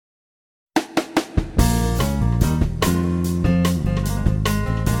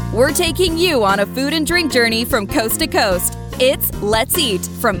We're taking you on a food and drink journey from coast to coast. It's Let's Eat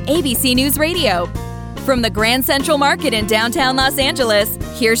from ABC News Radio. From the Grand Central Market in downtown Los Angeles,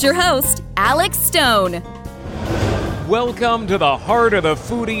 here's your host, Alex Stone. Welcome to the heart of the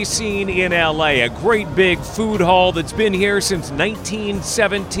foodie scene in LA, a great big food hall that's been here since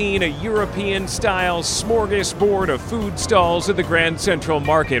 1917, a European-style smorgasbord of food stalls at the Grand Central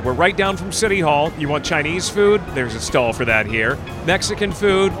Market. We're right down from City Hall. You want Chinese food? There's a stall for that here. Mexican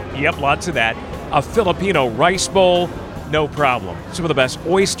food? Yep, lots of that. A Filipino rice bowl? No problem. Some of the best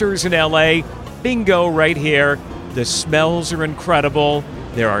oysters in LA? Bingo right here. The smells are incredible.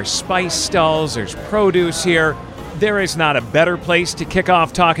 There are spice stalls. There's produce here. There is not a better place to kick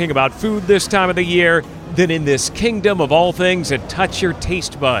off talking about food this time of the year than in this kingdom of all things that touch your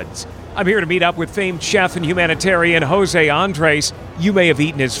taste buds. I'm here to meet up with famed chef and humanitarian Jose Andres. You may have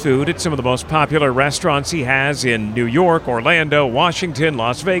eaten his food at some of the most popular restaurants he has in New York, Orlando, Washington,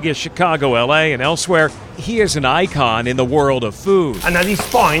 Las Vegas, Chicago, LA, and elsewhere. He is an icon in the world of food. And at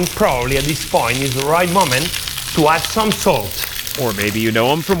this point, probably at this point, is the right moment to add some salt. Or maybe you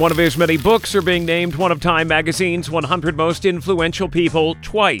know him from one of his many books, or being named one of Time Magazine's 100 most influential people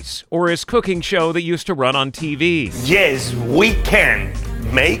twice, or his cooking show that used to run on TV. Yes, we can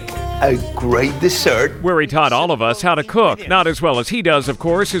make a great dessert. Where he taught all of us how to cook. Not as well as he does, of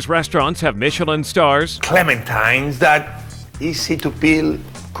course. His restaurants have Michelin stars. Clementines that easy to peel,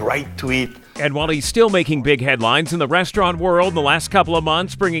 great to eat. And while he's still making big headlines in the restaurant world in the last couple of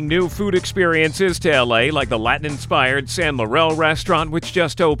months, bringing new food experiences to LA, like the Latin-inspired San Laurel restaurant, which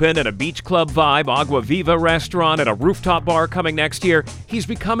just opened, and a beach club vibe Agua Viva restaurant, and a rooftop bar coming next year, he's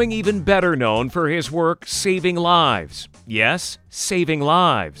becoming even better known for his work saving lives. Yes, saving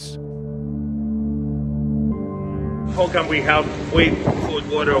lives. How can we help with food,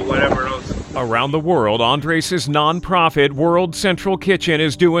 water, or whatever else? Around the world, Andres' nonprofit World Central Kitchen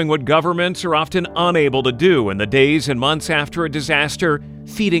is doing what governments are often unable to do in the days and months after a disaster,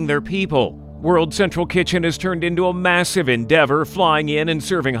 feeding their people. World Central Kitchen has turned into a massive endeavor, flying in and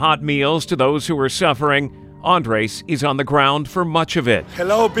serving hot meals to those who are suffering. Andres is on the ground for much of it.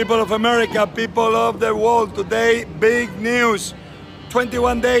 Hello, people of America, people of the world. Today, big news.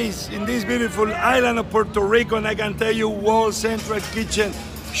 21 days in this beautiful island of Puerto Rico, and I can tell you, World Central Kitchen,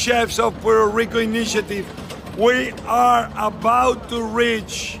 Chefs of Puerto Rico Initiative, we are about to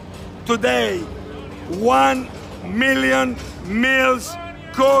reach today 1 million meals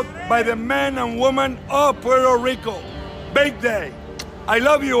cooked by the men and women of Puerto Rico. Big day. I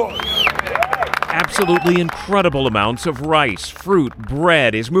love you all. Absolutely incredible amounts of rice, fruit,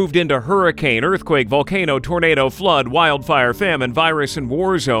 bread is moved into hurricane, earthquake, volcano, tornado, flood, wildfire, famine, virus, and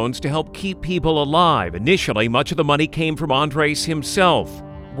war zones to help keep people alive. Initially, much of the money came from Andres himself.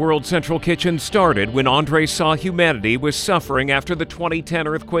 World Central Kitchen started when Andres saw humanity was suffering after the 2010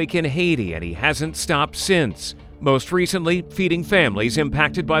 earthquake in Haiti, and he hasn't stopped since. Most recently, feeding families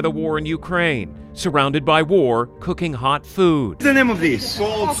impacted by the war in Ukraine. Surrounded by war, cooking hot food. What's the name of this?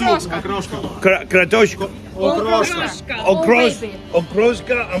 Okroshka. Kratoshka. Okroshka.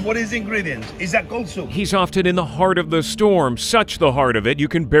 Okroshka. And what is the ingredients? Is that cold soup? He's often in the heart of the storm, such the heart of it, you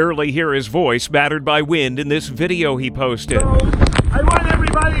can barely hear his voice battered by wind in this video he posted. I want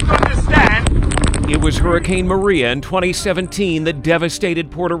everybody to understand. It was Hurricane Maria in 2017 that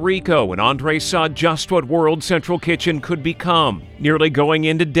devastated Puerto Rico, and Andres saw just what World Central Kitchen could become. Nearly going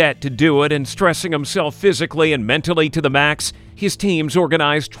into debt to do it and stressing himself physically and mentally to the max, his teams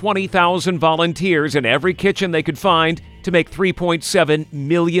organized 20,000 volunteers in every kitchen they could find to make 3.7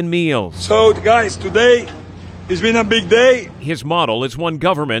 million meals. So, guys, today it's been a big day. His model is one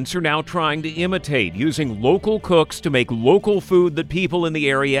governments are now trying to imitate, using local cooks to make local food that people in the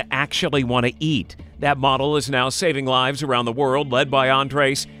area actually want to eat. That model is now saving lives around the world, led by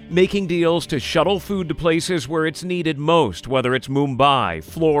Andres, making deals to shuttle food to places where it's needed most, whether it's Mumbai,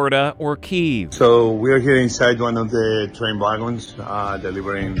 Florida, or Kyiv. So we are here inside one of the train wagons,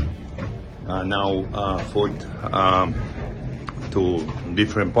 delivering food to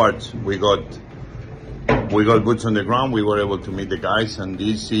different parts. We got boots on the ground. We were able to meet the guys, and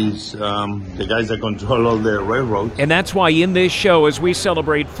this is the guys that control all the railroads. And that's why in this show, as we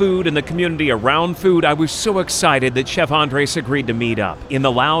celebrate food and the community around food, I was so excited that Chef Andres agreed to meet up in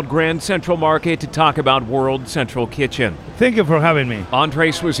the loud Grand Central Market to talk about World Central Kitchen. Thank you for having me.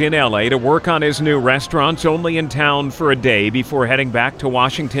 Andres was in LA to work on his new restaurants, only in town for a day before heading back to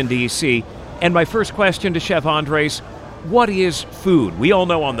Washington, D.C. And my first question to Chef Andres, what is food? We all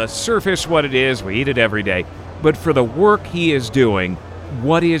know on the surface what it is. We eat it every day. But for the work he is doing,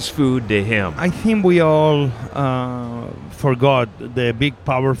 what is food to him? I think we all forgot the big,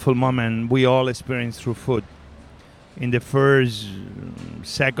 powerful moment we all experience through food. in the first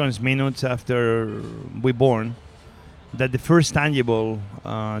seconds, minutes after we born, that the first tangible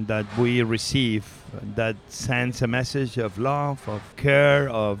that we receive that sends a message of love, of care,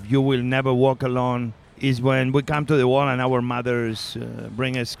 of you will never walk alone, is when we come to the wall and our mothers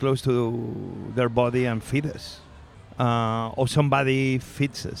bring us close to their body and feed us. Or somebody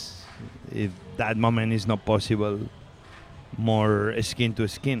feeds us. If that moment is not possible, more skin to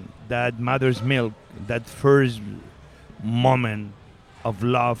skin. That mother's milk, that first moment of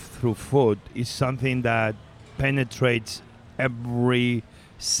love through food is something that penetrates every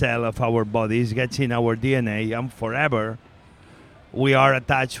cell of our bodies, gets in our DNA, and forever we are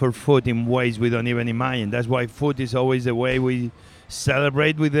attached for food in ways we don't even imagine. That's why food is always the way we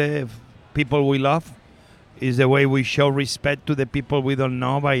celebrate with the people we love, is the way we show respect to the people we don't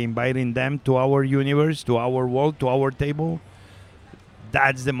know by inviting them to our universe, to our world, to our table.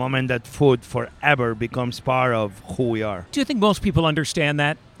 That's the moment that food forever becomes part of who we are. Do you think most people understand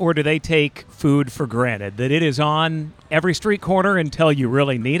that? Or do they take food for granted? That it is on every street corner until you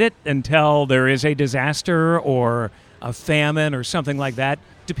really need it, until there is a disaster or a famine or something like that?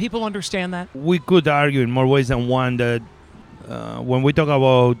 Do people understand that? We could argue in more ways than one that when we talk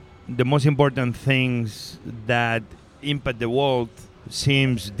about the most important things that impact the world,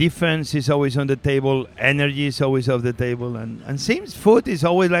 seems defense is always on the table, energy is always off the table, and seems food is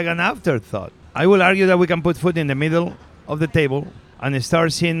always like an afterthought. I will argue that we can put food in the middle of the table and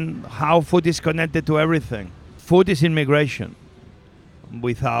start seeing how food is connected to everything. Food is immigration.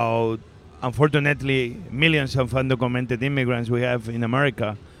 Without, unfortunately, millions of undocumented immigrants we have in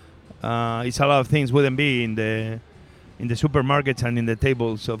America, it's a lot of things wouldn't be in the supermarkets and in the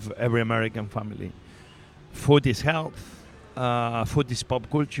tables of every American family. Food is health. Food is pop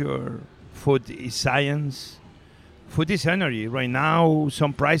culture. Food is science. Food is energy. Right now,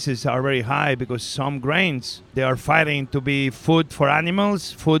 some prices are very high because some grains, they are fighting to be food for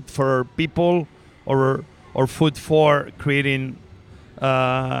animals, food for people, or food for creating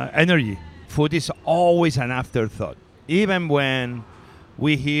energy. Food is always an afterthought. Even when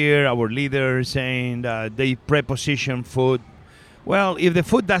we hear our leaders saying that they preposition food, well, if the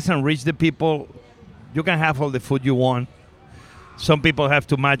food doesn't reach the people, you can have all the food you want. Some people have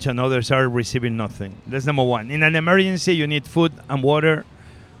too much and others are receiving nothing. That's number one. In an emergency, you need food and water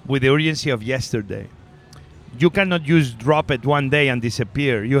with the urgency of yesterday. You cannot just drop it one day and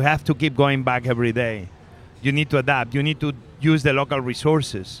disappear. You have to keep going back every day. You need to adapt. You need to use the local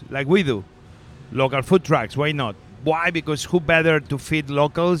resources like we do. Local food trucks, why not? Why? Because who better to feed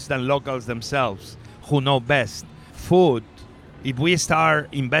locals than locals themselves, who know best? Food, if we start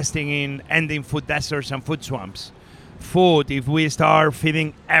investing in ending food deserts and food swamps, food, if we start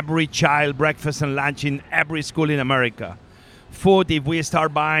feeding every child breakfast and lunch in every school in America. Food, if we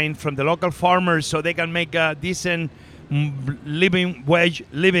start buying from the local farmers so they can make a decent wage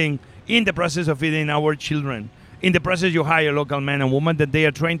living in the process of feeding our children. In the process, you hire local men and women that they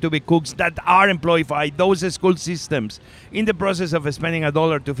are trained to be cooks that are employed by those school systems. In the process of spending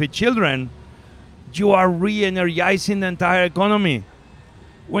 $1 to feed children, you are re-energizing the entire economy.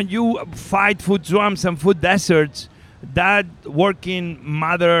 When you fight food swamps and food deserts, that working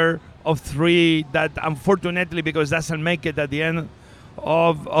mother of three that unfortunately because doesn't make it at the end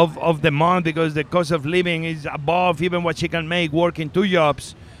of the month because the cost of living is above even what she can make working 2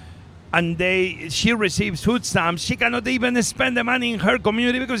 jobs, and she receives food stamps, she cannot even spend the money in her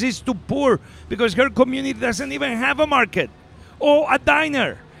community because it's too poor, because her community doesn't even have a market or a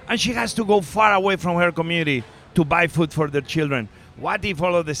diner, and she has to go far away from her community to buy food for their children. What if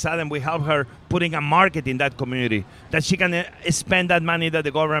all of a sudden we help her putting a market in that community, that she can spend that money that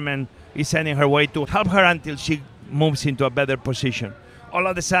the government is sending her way to help her until she moves into a better position? All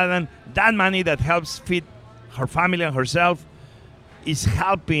of a sudden, that money that helps feed her family and herself is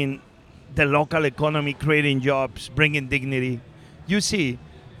helping the local economy, creating jobs, bringing dignity. You see,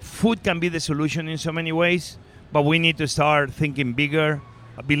 food can be the solution in so many ways, but we need to start thinking bigger,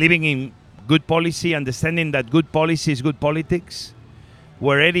 believing in good policy, understanding that good policy is good politics,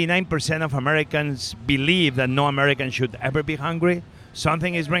 where 89% of Americans believe that no American should ever be hungry.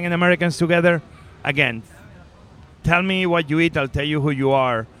 Something is bringing Americans together. Again, tell me what you eat, I'll tell you who you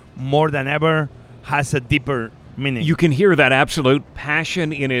are. More than ever has a deeper meaning. You can hear that absolute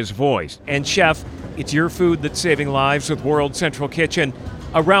passion in his voice. And Chef, it's your food that's saving lives with World Central Kitchen.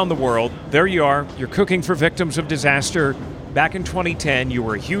 Around the world, there you are, you're cooking for victims of disaster. Back in 2010, you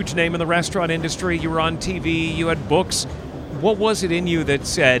were a huge name in the restaurant industry, you were on TV, you had books. What was it in you that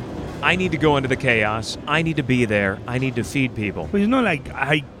said, I need to go into the chaos, I need to be there, I need to feed people? Well, it's not like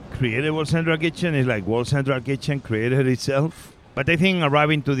I created World Central Kitchen, it's like World Central Kitchen created itself. But I think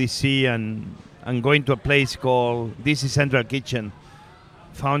arriving to DC and and going to a place called DC Central Kitchen,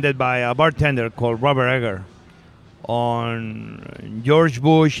 founded by a bartender called Robert Egger. On George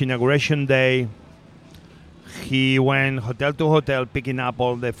Bush inauguration day, he went hotel to hotel picking up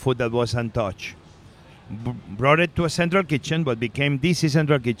all the food that was untouched. Brought it to a central kitchen, but became DC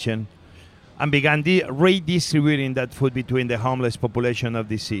Central Kitchen, and began redistributing that food between the homeless population of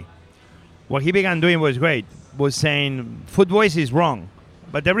DC. What he began doing was great, was saying food waste is wrong,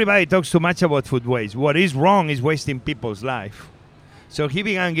 but everybody talks too much about food waste. What is wrong is wasting people's life. So he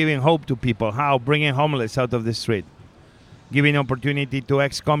began giving hope to people, how bringing homeless out of the street, giving opportunity to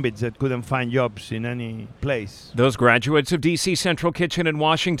ex-convicts that couldn't find jobs in any place. Those graduates of DC Central Kitchen in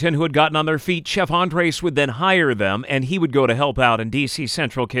Washington who had gotten on their feet, Chef Andres would then hire them, and he would go to help out in DC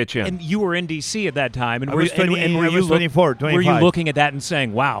Central Kitchen. And you were in DC at that time. And I was 24, 25. Were you looking at that and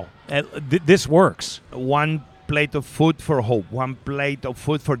saying, wow, this works? One plate of food for hope, one plate of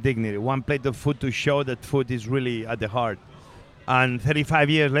food for dignity, one plate of food to show that food is really at the heart. And 35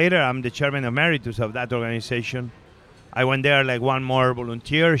 years later, I'm the chairman emeritus of that organization. I went there like one more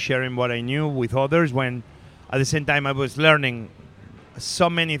volunteer, sharing what I knew with others, when at the same time I was learning so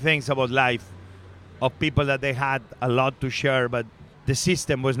many things about life, of people that they had a lot to share, but the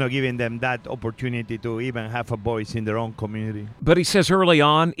system was not giving them that opportunity to even have a voice in their own community. But he says early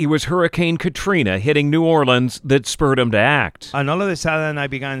on, it was Hurricane Katrina hitting New Orleans that spurred him to act. And all of a sudden, I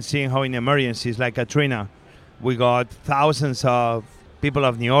began seeing how in emergencies like Katrina, we got thousands of people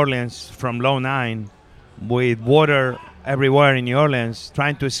of New Orleans from Low 9 with water everywhere in New Orleans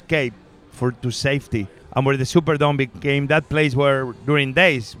trying to escape to safety. And where the Superdome became that place where during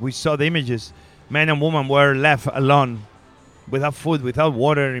days we saw the images, men and women were left alone, without food, without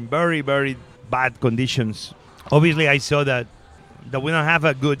water, in very, very bad conditions. Obviously, I saw that we don't have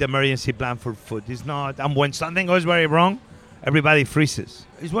a good emergency plan for food. It's not, and when something goes very wrong, everybody freezes.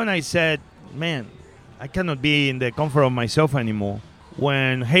 It's when I said, man, I cannot be in the comfort of my sofa anymore.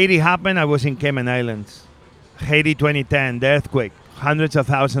 When Haiti happened, I was in Cayman Islands. Haiti 2010, the earthquake, hundreds of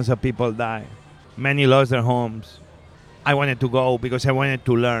thousands of people died. Many lost their homes. I wanted to go because I wanted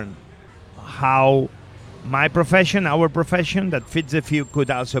to learn how my profession, our profession, that feeds the few,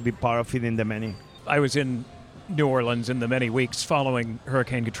 could also be part of feeding the many. I was in New Orleans in the many weeks following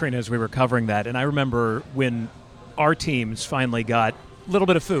Hurricane Katrina as we were covering that, and I remember when our teams finally got a little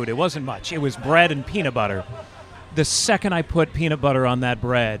bit of food. It wasn't much. It was bread and peanut butter. The second I put peanut butter on that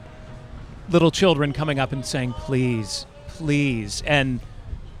bread, little children coming up and saying, please, please. And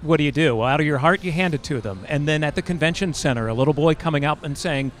what do? Well, out of your heart, you hand it to them. And then at the convention center, a little boy coming up and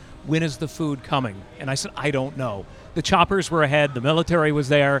saying, when is the food coming? And I said, I don't know. The choppers were ahead. The military was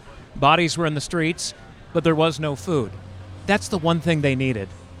there. Bodies were in the streets. But there was no food. That's the one thing they needed,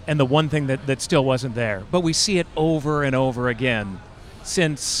 and the one thing that still wasn't there. But we see it over and over again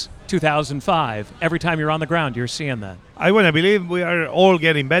since 2005. Every time you're on the ground, you're seeing that. I want to believe we are all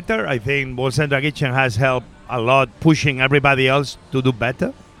getting better. I think World Central Kitchen has helped a lot, pushing everybody else to do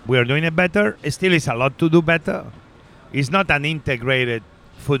better. We are doing it better. It still is a lot to do better. It's not an integrated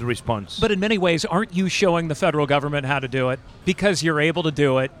food response. But in many ways, aren't you showing the federal government how to do it? Because you're able to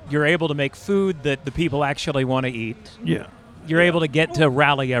do it. You're able to make food that the people actually want to eat. Yeah. You're able to get to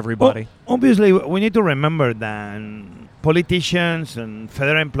rally everybody. Well, obviously, we need to remember that politicians and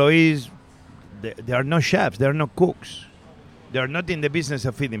federal employees, they are not chefs, they are not cooks. They are not in the business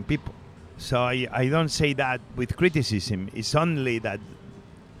of feeding people. So I don't say that with criticism. It's only that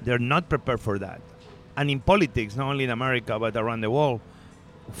they're not prepared for that. And in politics, not only in America, but around the world,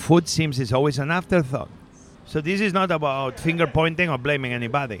 food seems is always an afterthought. So this is not about finger pointing or blaming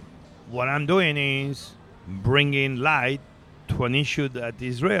anybody. What I'm doing is bringing light to an issue that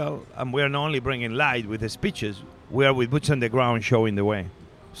is real, and we are not only bringing light with the speeches, we are with boots on the ground showing the way.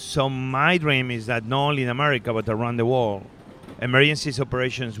 So my dream is that not only in America, but around the world, emergencies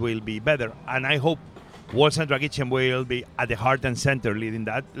operations will be better. And I hope World Central Kitchen will be at the heart and center leading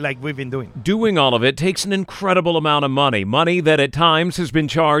that, like we've been doing. Doing all of it takes an incredible amount of money that at times has been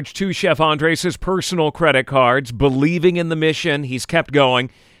charged to Chef Andres' personal credit cards. Believing in the mission, he's kept going.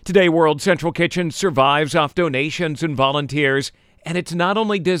 Today, World Central Kitchen survives off donations and volunteers. And it's not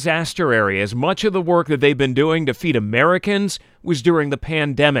only disaster areas. Much of the work that they've been doing to feed Americans was during the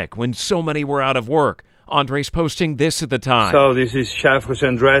pandemic when so many were out of work. Andres posting this at the time. So this is Chef Jose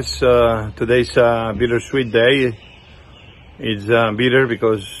Andres. Today's a bittersweet day. It's bitter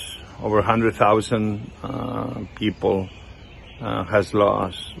because over 100,000 people has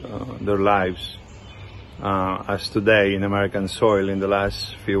lost their lives as today in American soil in the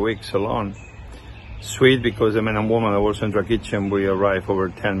last few weeks alone. Sweet because the men and women at World Central Kitchen, we arrive over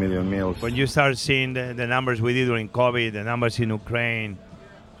 10 million meals. When you start seeing the numbers we did during COVID, the numbers in Ukraine,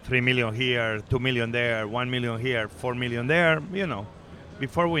 3 million here, 2 million there, 1 million here, 4 million there.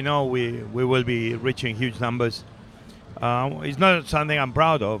 Before we know, we will be reaching huge numbers. It's not something I'm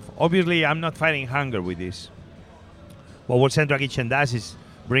proud of. Obviously, I'm not fighting hunger with this. What World Central Kitchen does is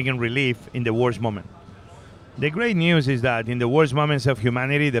bringing relief in the worst moment. The great news is that in the worst moments of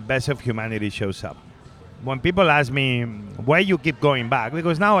humanity, the best of humanity shows up. When people ask me why you keep going back,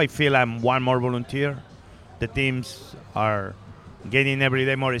 because now I feel I'm one more volunteer. The teams are getting every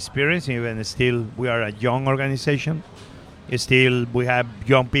day more experience, even still we are a young organization. Still we have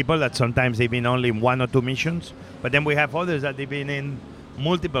young people that sometimes they've been only in 1 or 2 missions, but then we have others that they've been in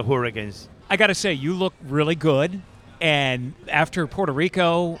multiple hurricanes. I got to say, you look really good. And after Puerto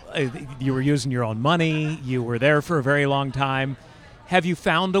Rico, you were using your own money. You were there for a very long time. Have you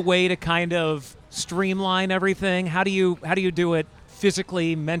found a way to kind of streamline everything? How do you do it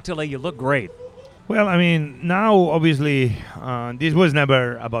physically, mentally? You look great. Well, I mean, now obviously this was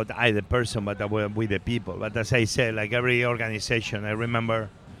never about I, the person, but with the people. But as I said, like every organization, I remember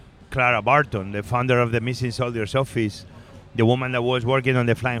Clara Barton, the founder of the Missing Soldiers Office, the woman that was working on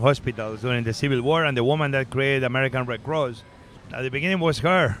the flying hospitals during the Civil War, and the woman that created American Red Cross. At the beginning was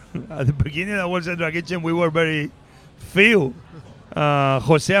her. At the beginning of World Central Kitchen, we were very few.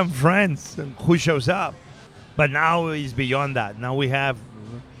 Jose and friends, who shows up. But now it's beyond that. Now we have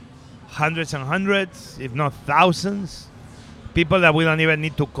hundreds and hundreds, if not thousands. People that we don't even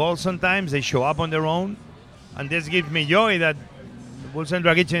need to call sometimes. They show up on their own. And this gives me joy that World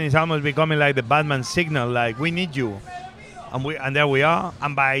Central Kitchen is almost becoming like the Batman signal, like we need you. And there we are.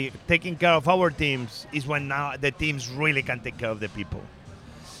 And by taking care of our teams is when now the teams really can take care of the people.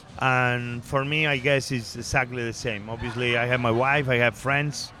 And for me, I guess it's exactly the same. Obviously, I have my wife, I have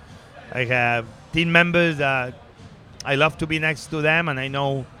friends, I have team members that I love to be next to them, and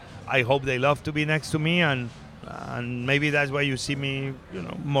I hope they love to be next to me, and maybe that's why you see me,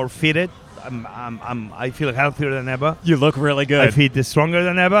 more fitted. I feel healthier than ever. You look really good. I feel stronger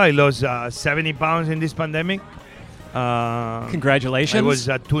than ever. I lost 70 pounds in this pandemic. Congratulations. I was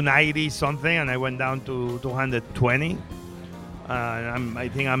at 290 something, and I went down to 220. I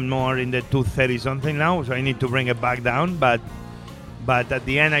think I'm more in the 230 something now, so I need to bring it back down. But at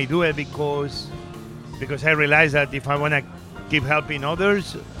the end, I do it because I realize that if I want to keep helping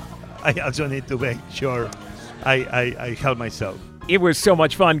others, I also need to make sure I help myself. It was so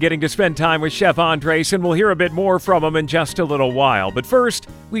much fun getting to spend time with Chef Andres, and we'll hear a bit more from him in just a little while. But first,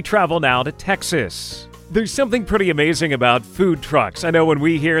 we travel now to Texas. There's something pretty amazing about food trucks. I know when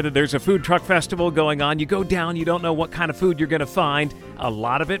we hear that there's a food truck festival going on, you go down, you don't know what kind of food you're going to find. A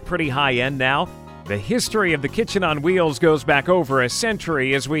lot of it pretty high-end now. The history of the Kitchen on Wheels goes back over a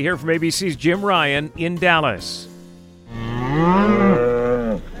century as we hear from ABC's Jim Ryan in Dallas.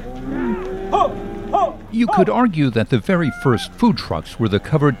 You could argue that the very first food trucks were the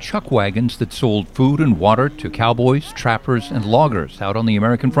covered chuck wagons that sold food and water to cowboys, trappers, and loggers out on the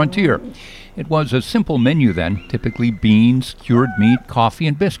American frontier. It was a simple menu then, typically beans, cured meat, coffee,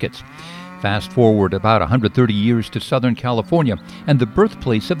 and biscuits. Fast forward about 130 years to Southern California and the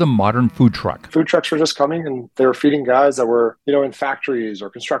birthplace of the modern food truck. Food trucks were just coming, and they were feeding guys that were, in factories or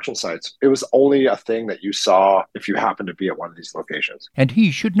construction sites. It was only a thing that you saw if you happened to be at one of these locations. And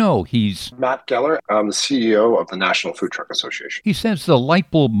he should know he's Matt Geller. I'm the CEO of the National Food Truck Association. He says the light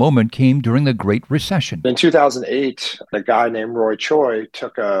bulb moment came during the Great Recession. In 2008, a guy named Roy Choi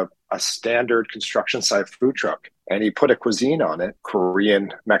took a standard construction site food truck, and he put a cuisine on it,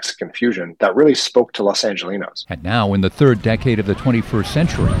 Korean, Mexican fusion, that really spoke to Los Angelinos. And now, in the third decade of the 21st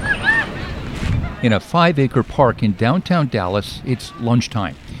century, in a 5-acre park in downtown Dallas, it's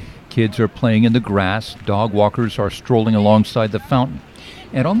lunchtime. Kids are playing in the grass, dog walkers are strolling alongside the fountain.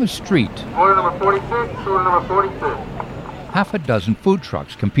 And on the street, order number 46, order number 46. Half a dozen food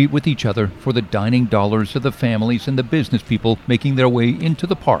trucks compete with each other for the dining dollars of the families and the business people making their way into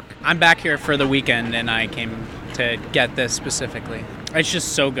the park. I'm back here for the weekend, and I came to get this specifically. It's just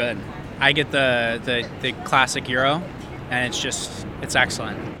so good. I get the classic gyro, and it's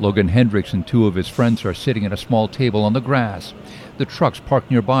excellent. Logan Hendricks and 2 of his friends are sitting at a small table on the grass. The trucks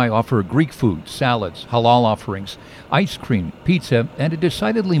parked nearby offer Greek food, salads, halal offerings, ice cream, pizza, and a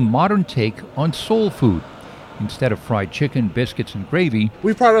decidedly modern take on soul food. Instead of fried chicken, biscuits, and gravy,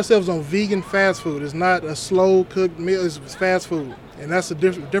 we pride ourselves on vegan fast food. It's not a slow-cooked meal, it's fast food. And that's a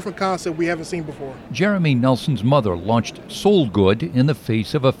different concept we haven't seen before. Jeremy Nelson's mother launched Soul Good in the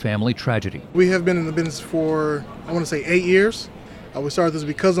face of a family tragedy. We have been in the business for, 8 years. We started this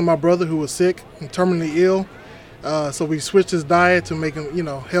because of my brother who was sick and terminally ill. So we switched his diet to make him,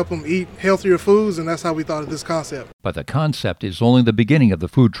 help him eat healthier foods, and that's how we thought of this concept. But the concept is only the beginning of the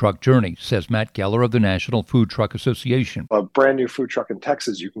food truck journey, says Matt Geller of the National Food Truck Association. A brand new food truck in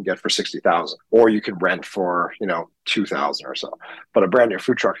Texas you can get for $60,000, or you can rent for, $2,000 or so. But a brand new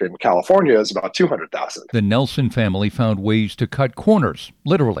food truck in California is about $200,000. The Nelson family found ways to cut corners,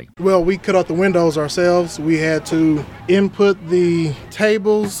 literally. Well, we cut out the windows ourselves. We had to input the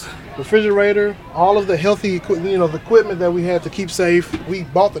tables, refrigerator, all of the healthy, the equipment that we had to keep safe. We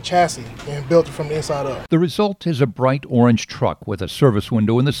bought the chassis and built it from the inside up. The result is a bright orange truck with a service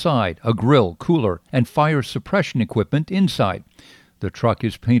window in the side, a grill, cooler, and fire suppression equipment inside. The truck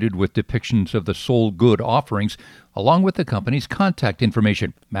is painted with depictions of the Soul Good offerings, along with the company's contact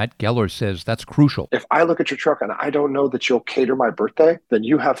information. Matt Geller says that's crucial. If I look at your truck and I don't know that you'll cater my birthday, then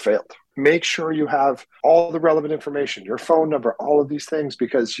you have failed. Make sure you have all the relevant information, your phone number, all of these things,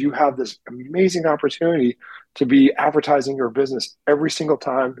 because you have this amazing opportunity to be advertising your business every single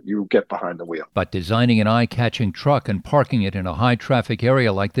time you get behind the wheel. But designing an eye-catching truck and parking it in a high-traffic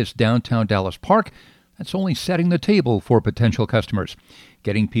area like this downtown Dallas Park, that's only setting the table for potential customers.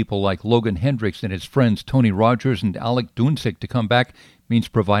 Getting people like Logan Hendricks and his friends Tony Rogers and Alec Dunsik to come back means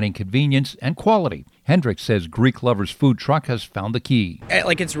providing convenience and quality. Hendricks says Greek Lovers Food Truck has found the key.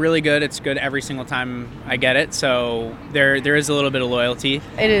 It's really good. It's good every single time I get it, so there is a little bit of loyalty.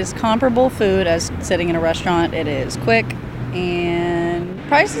 It is comparable food as sitting in a restaurant. It is quick, and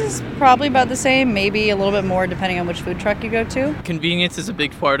price is probably about the same, maybe a little bit more depending on which food truck you go to. Convenience is a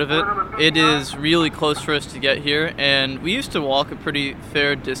big part of it. It is really close for us to get here, and we used to walk a pretty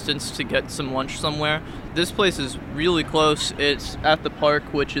fair distance to get some lunch somewhere. This place is really close. It's at the park,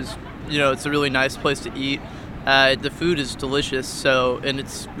 which is, it's a really nice place to eat. The food is delicious,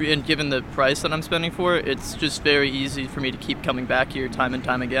 and given the price that I'm spending for it, it's just very easy for me to keep coming back here time and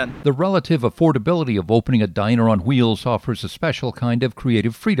time again. The relative affordability of opening a diner on wheels offers a special kind of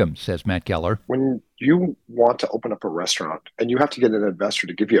creative freedom, says Matt Geller. When you want to open up a restaurant and you have to get an investor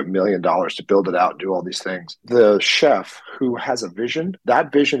to give you $1 million to build it out and do all these things, the chef who has a vision,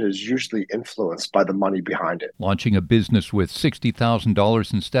 that vision is usually influenced by the money behind it. Launching a business with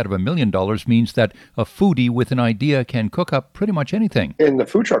 $60,000 instead of $1 million means that a foodie with an idea can cook up pretty much anything. In the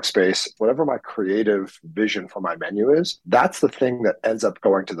food truck space, whatever my creative vision for my menu is, that's the thing that ends up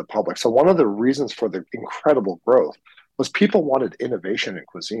going to the public. So one of the reasons for the incredible growth was people wanted innovation in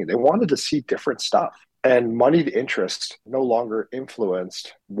cuisine. They wanted to see different stuff. And moneyed interest no longer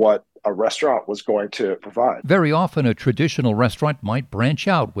influenced what a restaurant was going to provide. Very often, a traditional restaurant might branch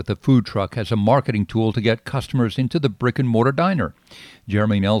out with a food truck as a marketing tool to get customers into the brick-and-mortar diner.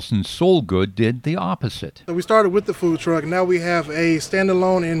 Jeremy Nelson's Soul Good did the opposite. So we started with the food truck. Now we have a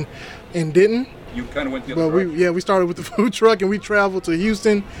standalone in Denton. You kind of went the other we started with the food truck, and we traveled to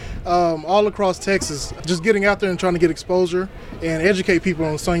Houston, all across Texas, just getting out there and trying to get exposure and educate people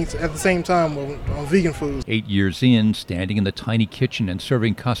at the same time on vegan food. 8 years in, standing in the tiny kitchen and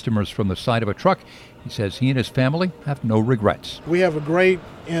serving customers from the side of a truck, he says he and his family have no regrets. We have a great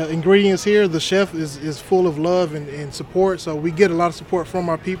ingredients here. The chef is full of love and support, so we get a lot of support from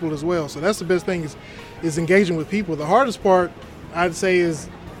our people as well. So that's the best thing is engaging with people. The hardest part, I'd say, is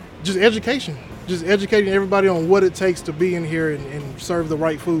just education. Just educating everybody on what it takes to be in here and serve the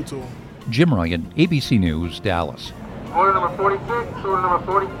right food to them. Jim Ryan, ABC News, Dallas. Order number 46, order number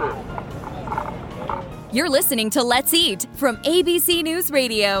 46. You're listening to Let's Eat from ABC News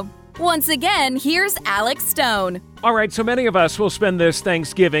Radio. Once again, here's Alex Stone. All right, so many of us will spend this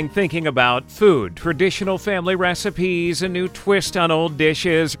Thanksgiving thinking about food, traditional family recipes, a new twist on old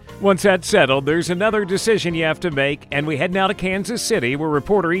dishes. Once that's settled, there's another decision you have to make, and we head now to Kansas City, where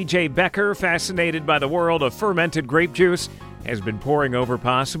reporter E.J. Becker, fascinated by the world of fermented grape juice, has been poring over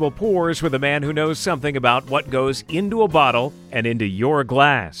possible pours with a man who knows something about what goes into a bottle and into your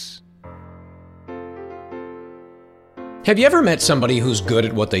glass. Have you ever met somebody who's good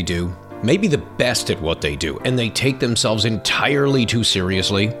at what they do? Maybe the best at what they do, and they take themselves entirely too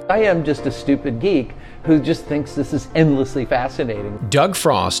seriously? I am just a stupid geek who just thinks this is endlessly fascinating. Doug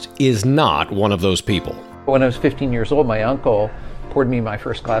Frost is not one of those people. When I was 15 years old, my uncle poured me my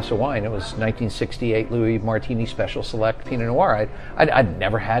first glass of wine. It was 1968 Louis Martini Special Select Pinot Noir. I'd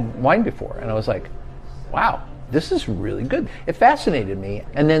never had wine before, and I was like, wow, this is really good. It fascinated me.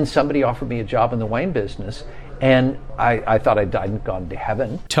 And then somebody offered me a job in the wine business, and I thought I'd gone to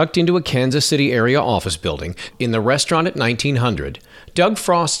heaven. Tucked into a Kansas City area office building, in the restaurant at 1900, Doug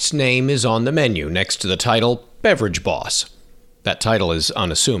Frost's name is on the menu next to the title Beverage Boss. That title is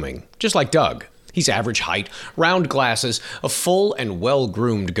unassuming, just like Doug. He's average height, round glasses, a full and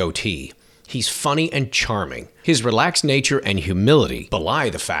well-groomed goatee. He's funny and charming. His relaxed nature and humility belie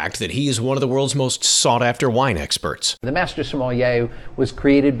the fact that he is one of the world's most sought-after wine experts. The Master Sommelier was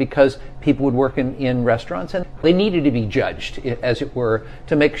created because people would work in restaurants and they needed to be judged, as it were,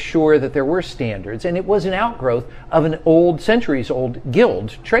 to make sure that there were standards. And it was an outgrowth of an centuries-old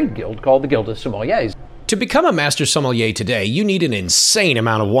guild, trade guild, called the Guild of Sommeliers. To become a Master Sommelier today, you need an insane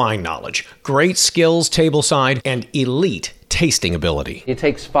amount of wine knowledge, great skills tableside, and elite tasting ability. It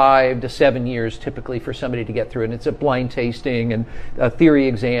takes 5 to 7 years typically for somebody to get through, and it's a blind tasting and a theory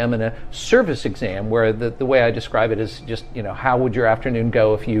exam and a service exam, where the way I describe it is just, how would your afternoon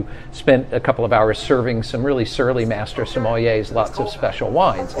go if you spent a couple of hours serving some really surly Master Sommeliers lots of special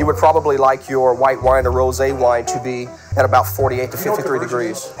wines. You would probably like your white wine or rosé wine to be at about 48 to 53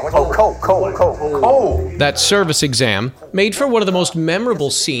 degrees. Oh, cold. That service exam made for one of the most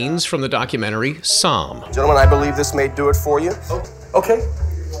memorable scenes from the documentary Somm. Gentlemen, I believe this may do it for you. Okay,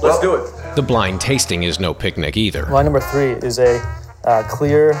 let's do it. The blind tasting is no picnic either. Wine number 3 is a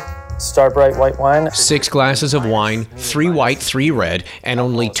clear, Starbright white wine. 6 glasses of wine, 3 white, 3 red, and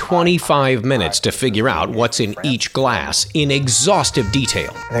only 25 minutes to figure out what's in each glass in exhaustive detail.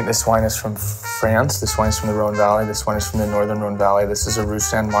 I think this wine is from France. This wine is from the Rhone Valley. This one is from the northern Rhone Valley. This is a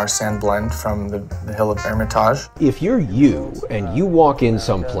Roussanne-Marsanne blend from the hill of Hermitage. If you're you and you walk in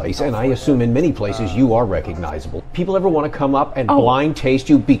someplace, and I assume in many places you are recognizable, people ever want to come up and blind taste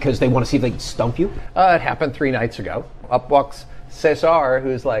you because they want to see if they can stump you? It happened 3 nights ago. Up walks Cesar,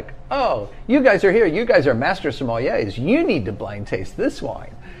 who's like, "Oh, you guys are here. You guys are Master Sommeliers. You need to blind taste this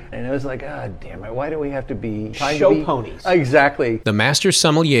wine." And I was like, "God damn it! Why do we have to be show ponies?" Exactly. The Master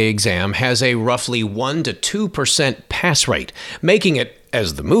Sommelier exam has a roughly 1 to 2% pass rate, making it,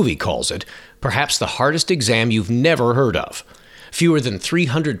 as the movie calls it, perhaps the hardest exam you've never heard of. Fewer than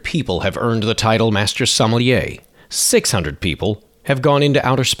 300 people have earned the title Master Sommelier. 600 people have gone into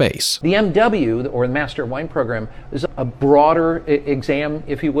outer space. The MW, or the Master Wine Program, is a broader exam,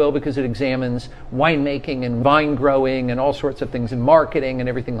 if you will, because it examines winemaking and vine growing and all sorts of things, and marketing and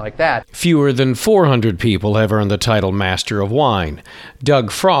everything like that. Fewer than 400 people have earned the title Master of Wine. Doug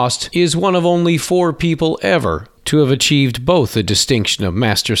Frost is one of only 4 people ever to have achieved both the distinction of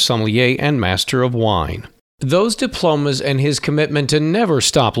Master Sommelier and Master of Wine. Those diplomas and his commitment to never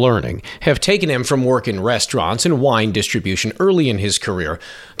stop learning have taken him from work in restaurants and wine distribution early in his career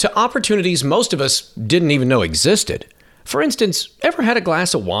to opportunities most of us didn't even know existed. For instance, ever had a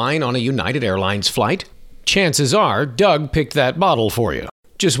glass of wine on a United Airlines flight? Chances are Doug picked that bottle for you.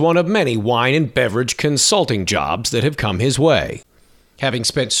 Just one of many wine and beverage consulting jobs that have come his way. Having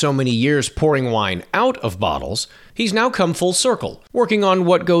spent so many years pouring wine out of bottles, he's now come full circle, working on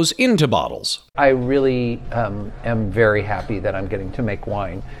what goes into bottles. I really am very happy that I'm getting to make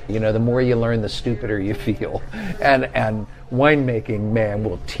wine. The more you learn, the stupider you feel. And winemaking, man,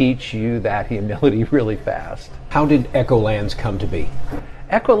 will teach you that humility really fast. How did Echolands come to be?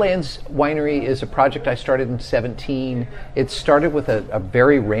 Echolands Winery is a project I started in 2017. It started with a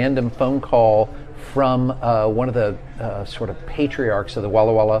very random phone call from one of the sort of patriarchs of the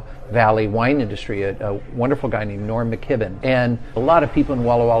Walla Walla Valley wine industry, a wonderful guy named Norm McKibben. And a lot of people in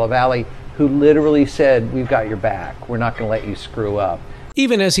Walla Walla Valley who literally said, "We've got your back. We're not going to let you screw up."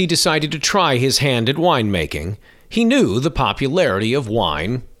 Even as he decided to try his hand at winemaking, he knew the popularity of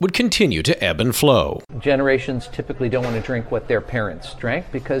wine would continue to ebb and flow. Generations typically don't want to drink what their parents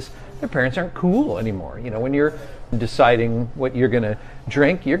drank because their parents aren't cool anymore. When you're deciding what you're going to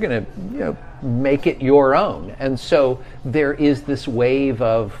drink, you're going to make it your own. And so there is this wave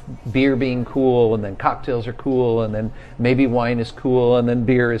of beer being cool, and then cocktails are cool, and then maybe wine is cool, and then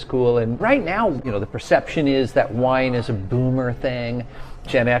beer is cool. And right now, the perception is that wine is a boomer thing.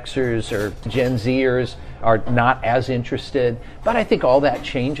 Gen Xers or Gen Zers are not as interested. But I think all that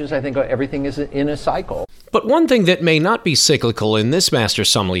changes. I think everything is in a cycle. But one thing that may not be cyclical in this Master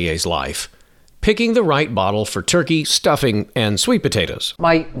Sommelier's life: picking the right bottle for turkey, stuffing, and sweet potatoes.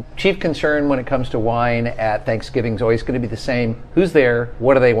 My chief concern when it comes to wine at Thanksgiving is always going to be the same. Who's there?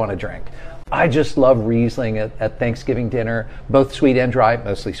 What do they want to drink? I just love Riesling at Thanksgiving dinner, both sweet and dry,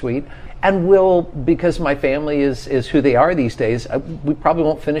 mostly sweet. And because my family is who they are these days, we probably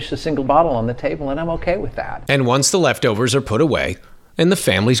won't finish a single bottle on the table, and I'm okay with that. And once the leftovers are put away, and the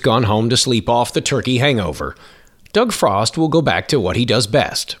family's gone home to sleep off the turkey hangover, Doug Frost will go back to what he does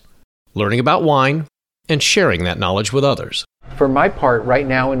best: learning about wine and sharing that knowledge with others. For my part, right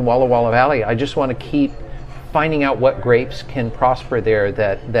now in Walla Walla Valley, I just want to keep finding out what grapes can prosper there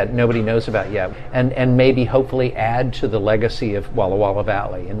that nobody knows about yet, and maybe hopefully add to the legacy of Walla Walla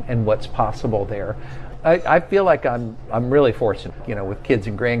Valley and what's possible there. I feel like I'm really fortunate, with kids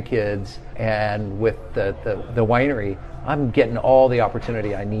and grandkids, and with the winery, I'm getting all the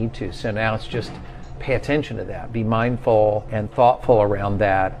opportunity I need to. So now it's just pay attention to that, be mindful and thoughtful around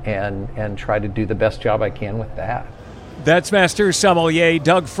that, and try to do the best job I can with that. That's Master Sommelier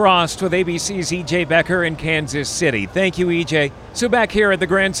Doug Frost with ABC's E.J. Becker in Kansas City. Thank you, E.J. So back here at the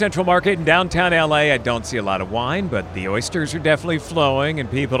Grand Central Market in downtown L.A., I don't see a lot of wine, but the oysters are definitely flowing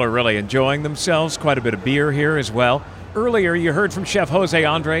and people are really enjoying themselves. Quite a bit of beer here as well. Earlier, you heard from Chef Jose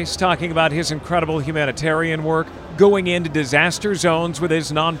Andres talking about his incredible humanitarian work, going into disaster zones with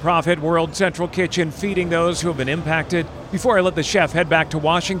his nonprofit World Central Kitchen, feeding those who have been impacted. Before I let the chef head back to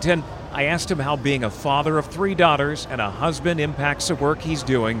Washington, I asked him how being a father of 3 daughters and a husband impacts the work he's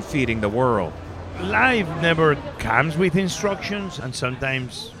doing feeding the world. Life never comes with instructions, and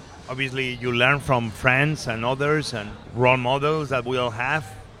sometimes, obviously, you learn from friends and others and role models that we all have,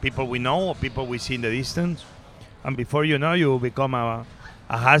 people we know or people we see in the distance. And before you know, you become a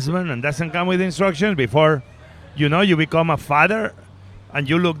husband, and doesn't come with instructions. Before you know, you become a father, and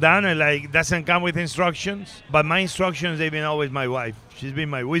you look down and doesn't come with instructions. But my instructions, they've been always my wife. She's been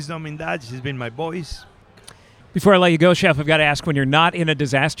my wisdom in that. She's been my voice. Before I let you go, Chef, I've got to ask, when you're not in a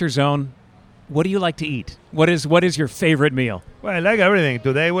disaster zone, what do you like to eat? What is your favorite meal? Well, I like everything.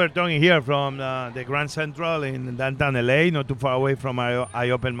 Today we're talking here from the Grand Central in downtown LA, not too far away from I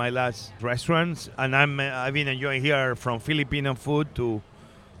opened my last restaurants, and I've been enjoying here from Filipino food to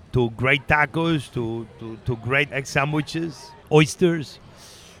great tacos to great egg sandwiches, oysters.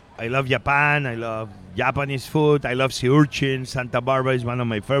 I love Japan. I love Japanese food. I love sea urchin. Santa Barbara is one of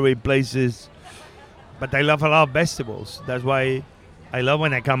my favorite places. But I love a lot of vegetables. That's why I love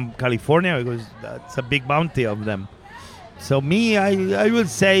when I come to California, because that's a big bounty of them. So me, I would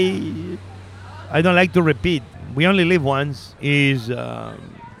say I don't like to repeat. We only live once. Is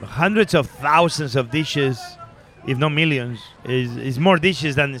hundreds of thousands of dishes, if not millions. Is more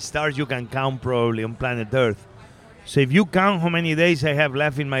dishes than the stars you can count probably on planet Earth. So if you count how many days I have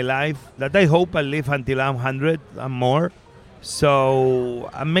left in my life, that I hope I live until I'm 100 and more. So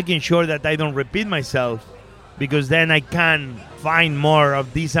I'm making sure that I don't repeat myself, because then I can find more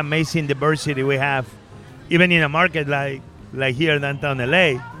of this amazing diversity we have. Even in a market like here in downtown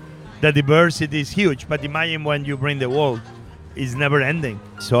LA, the diversity is huge. But imagine when you bring the world, it's never ending.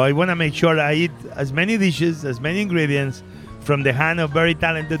 So I want to make sure I eat as many dishes, as many ingredients from the hand of very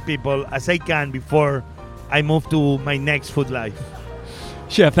talented people as I can before I move to my next food life.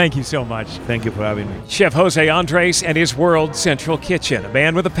 Chef, thank you so much. Thank you for having me. Chef Jose Andres and his World Central Kitchen, a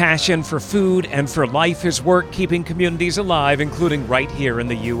man with a passion for food and for life, his work keeping communities alive, including right here in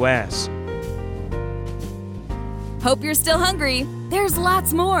the U.S. Hope you're still hungry. There's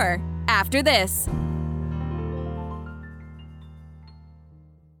lots more after this.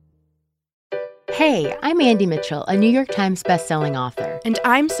 Hey, I'm Andy Mitchell, a New York Times bestselling author. And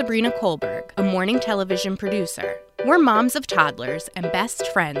I'm Sabrina Kohlberg, a morning television producer. We're moms of toddlers and best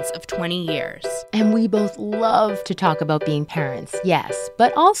friends of 20 years. And we both love to talk about being parents, yes,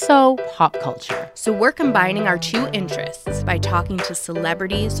 but also pop culture. So we're combining our 2 interests by talking to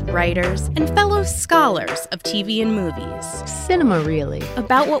celebrities, writers, and fellow scholars of TV and movies. Cinema, really.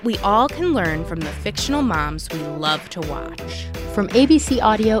 About what we all can learn from the fictional moms we love to watch. From ABC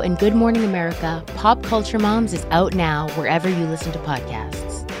Audio and Good Morning America, Pop Culture Moms is out now wherever you listen to podcasts.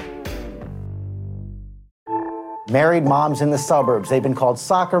 Married moms in the suburbs. They've been called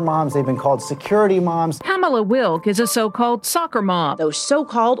soccer moms. They've been called security moms. Pamela Wilk is a so-called soccer mom. Those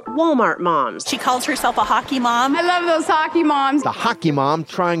so-called Walmart moms. She calls herself a hockey mom. I love those hockey moms. The hockey mom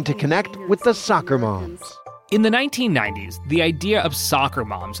trying to connect with the soccer moms. In the 1990s, the idea of soccer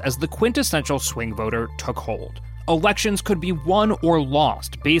moms as the quintessential swing voter took hold. Elections could be won or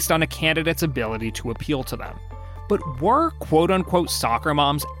lost based on a candidate's ability to appeal to them. But were quote-unquote soccer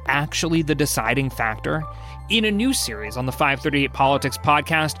moms actually the deciding factor? In a new series on the 538 Politics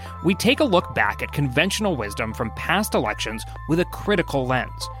podcast, we take a look back at conventional wisdom from past elections with a critical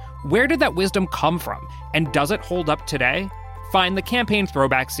lens. Where did that wisdom come from, and does it hold up today? Find the Campaign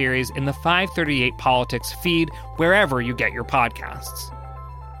Throwback series in the 538 Politics feed wherever you get your podcasts.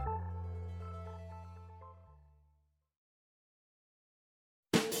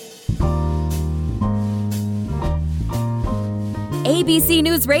 ABC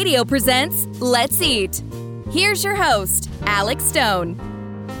News Radio presents Let's Eat. Here's your host, Alex Stone.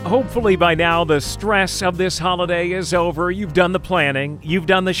 Hopefully by now the stress of this holiday is over. You've done the planning, you've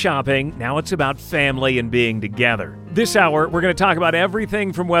done the shopping. Now it's about family and being together. This hour, we're going to talk about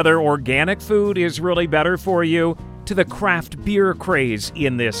everything from whether organic food is really better for you to the craft beer craze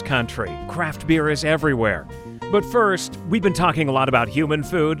in this country. Craft beer is everywhere. But first, we've been talking a lot about human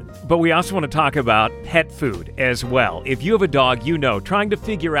food, but we also want to talk about pet food as well. If you have a dog, you know trying to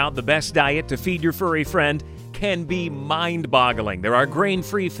figure out the best diet to feed your furry friend can be mind-boggling. There are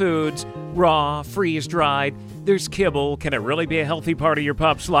grain-free foods, raw, freeze-dried. There's kibble. Can it really be a healthy part of your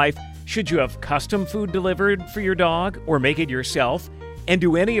pup's life? Should you have custom food delivered for your dog or make it yourself? And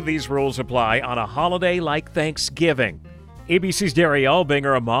do any of these rules apply on a holiday like Thanksgiving? ABC's Darielle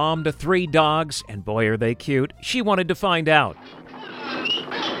Binger, a mom to 3 dogs, and boy, are they cute. She wanted to find out.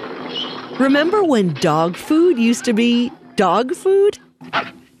 Remember when dog food used to be dog food?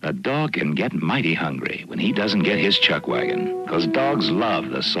 A dog can get mighty hungry when he doesn't get his chuck wagon, because dogs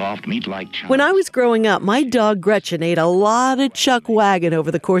love the soft meat-like chunks. When I was growing up, my dog Gretchen ate a lot of chuck wagon over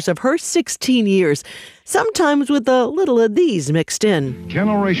the course of her 16 years, sometimes with a little of these mixed in.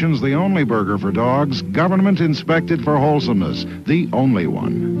 Kennel Ration's the only burger for dogs, government inspected for wholesomeness, the only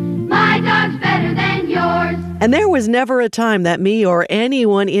one. My dog's better than yours. And there was never a time that me or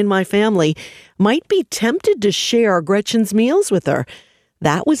anyone in my family might be tempted to share Gretchen's meals with her.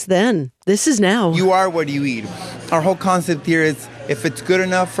 That was then. This is now. You are what you eat. Our whole concept here is if it's good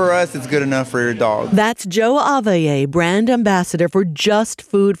enough for us, it's good enough for your dog. That's Joe Avaye, brand ambassador for Just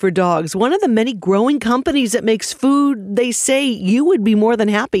Food for Dogs, one of the many growing companies that makes food they say you would be more than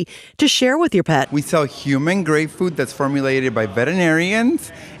happy to share with your pet. We sell human-grade food that's formulated by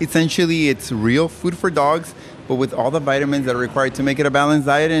veterinarians. Essentially, it's real food for dogs, but with all the vitamins that are required to make it a balanced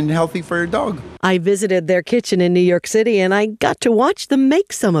diet and healthy for your dog. I visited their kitchen in New York City and I got to watch them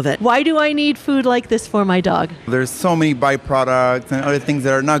make some of it. Why do I need food like this for my dog? There's so many byproducts and other things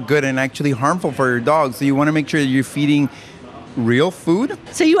that are not good and actually harmful for your dog. So you want to make sure that you're feeding real food.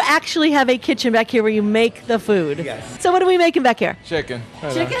 So you actually have a kitchen back here where you make the food? Yes. So what are we making back here? Chicken.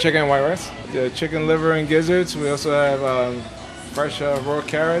 Chicken And white rice. The chicken liver and gizzards. We also have fresh raw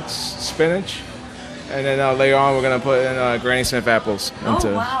carrots, spinach. And then later on, we're going to put in Granny Smith apples. Oh,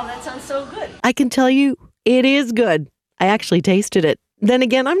 wow. That sounds so good. I can tell you, it is good. I actually tasted it. Then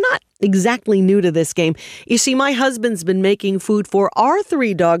again, I'm not exactly new to this game. You see, my husband's been making food for our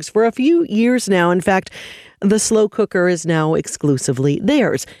 3 dogs for a few years now. In fact, the slow cooker is now exclusively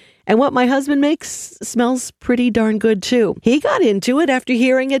theirs. And what my husband makes smells pretty darn good, too. He got into it after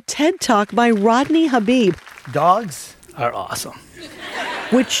hearing a TED Talk by Rodney Habib. Dogs are awesome.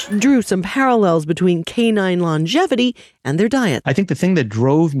 Which drew some parallels between canine longevity and their diet. I think the thing that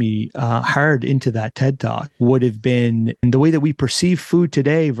drove me hard into that TED Talk would have been the way that we perceive food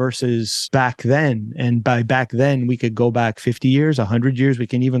today versus back then. And by back then, we could go back 50 years, 100 years. We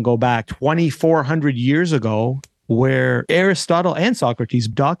can even go back 2,400 years ago, where Aristotle and Socrates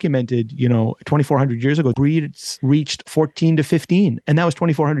documented, 2,400 years ago, breeds reached 14 to 15. And that was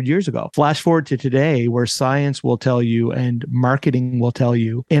 2,400 years ago. Flash forward to today, where science will tell you and marketing will tell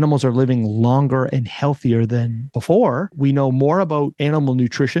you animals are living longer and healthier than before. We know more about animal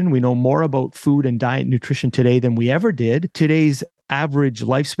nutrition. We know more about food and diet nutrition today than we ever did. Today's average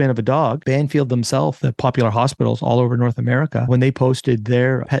lifespan of a dog, Banfield themselves, the popular hospitals all over North America, when they posted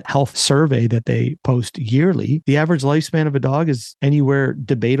their pet health survey that they post yearly, the average lifespan of a dog is anywhere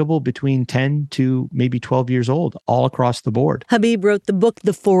debatable between 10 to maybe 12 years old, all across the board. Habib wrote the book,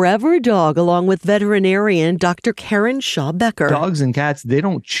 The Forever Dog, along with veterinarian Dr. Karen Shaw Becker. Dogs and cats, they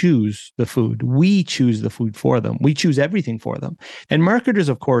don't choose the food. We choose the food for them. We choose everything for them. And marketers,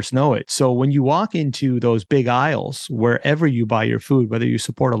 of course, know it. So when you walk into those big aisles, wherever you buy your food, whether you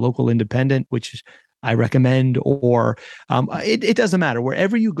support a local independent, which I recommend, or it doesn't matter.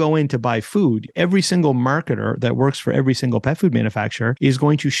 Wherever you go in to buy food, every single marketer that works for every single pet food manufacturer is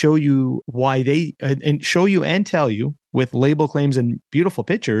going to show you why they, and show you and tell you with label claims and beautiful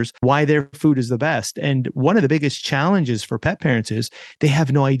pictures why their food is the best. And one of the biggest challenges for pet parents is they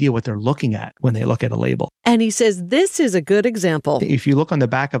have no idea what they're looking at when they look at a label. And he says this is a good example. If you look on the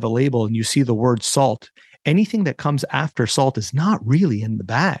back of a label and you see the word salt, anything that comes after salt is not really in the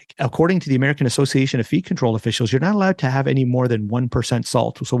bag. According to the American Association of Feed Control Officials, you're not allowed to have any more than 1%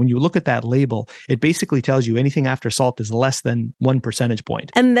 salt. So when you look at that label, it basically tells you anything after salt is less than 1 percentage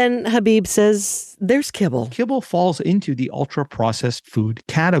point. And then Habib says there's kibble. Kibble falls into the ultra-processed food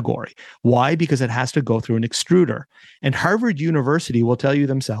category. Why? Because it has to go through an extruder. And Harvard University will tell you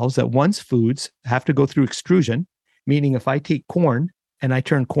themselves that once foods have to go through extrusion, meaning if I take corn and I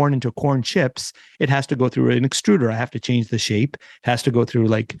turn corn into corn chips, it has to go through an extruder. I have to change the shape. It has to go through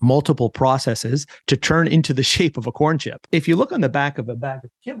like multiple processes to turn into the shape of a corn chip. If you look on the back of a bag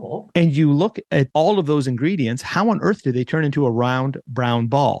of kibble and you look at all of those ingredients, how on earth do they turn into a round brown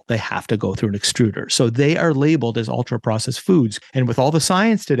ball? They have to go through an extruder. So they are labeled as ultra-processed foods. And with all the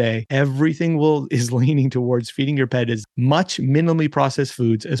science today, everything is leaning towards feeding your pet as much minimally processed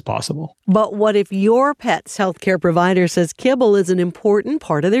foods as possible. But what if your pet's healthcare provider says kibble is an important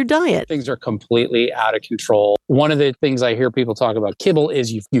part of their diet? Things are completely out of control. One of the things I hear people talk about kibble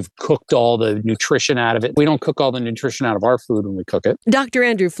is you've cooked all the nutrition out of it. We don't cook all the nutrition out of our food when we cook it. Dr.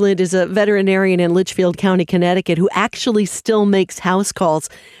 Andrew Flint is a veterinarian in Litchfield County, Connecticut, who actually still makes house calls.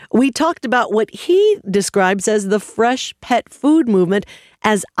 We talked about what he describes as the fresh pet food movement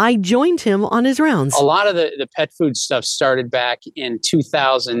as I joined him on his rounds. A lot of the pet food stuff started back in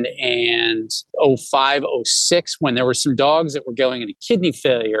 2005, 06, when there were some dogs that were going into kidney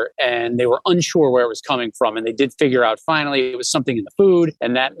failure and they were unsure where it was coming from. And they did figure out finally it was something in the food.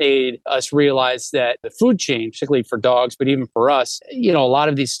 And that made us realize that the food chain, particularly for dogs, but even for us, a lot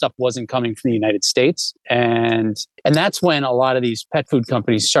of these stuff wasn't coming from the United States. And that's when a lot of these pet food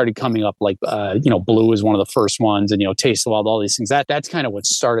companies started coming up, like, Blue is one of the first ones, and, Taste of Wild, all these things. That's kind of what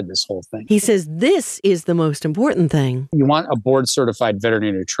started this whole thing. He says this is the most important thing. You want a board-certified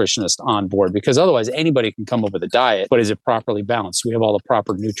veterinary nutritionist on board, because otherwise anybody can come up with a diet, but is it properly balanced? We have all the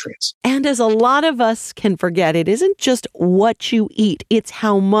proper nutrients. And as a lot of us can forget, it isn't just what you eat, it's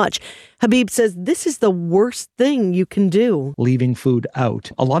how much. Habib says this is the worst thing you can do. Leaving food out.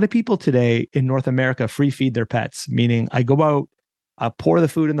 A lot of people today in North America free feed their pets, meaning I go out, I pour the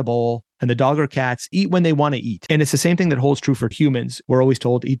food in the bowl, and the dog or cats eat when they want to eat. And it's the same thing that holds true for humans. We're always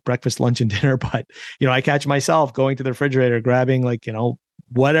told eat breakfast, lunch, and dinner. But, I catch myself going to the refrigerator, grabbing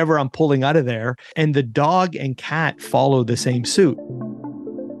whatever I'm pulling out of there. And the dog and cat follow the same suit.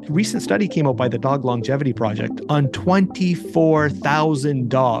 A recent study came out by the Dog Longevity Project on 24,000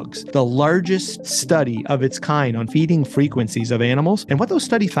 dogs, the largest study of its kind on feeding frequencies of animals. And what those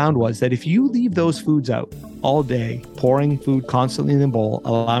study found was that if you leave those foods out all day, pouring food constantly in the bowl,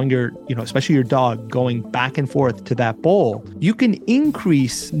 allowing your, especially your dog going back and forth to that bowl, you can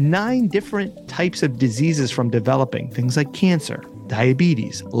increase 9 different types of diseases from developing, things like cancer,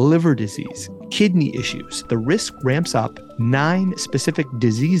 diabetes, liver disease, kidney issues. The risk ramps up 9 specific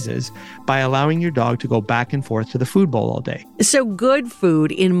diseases by allowing your dog to go back and forth to the food bowl all day. So good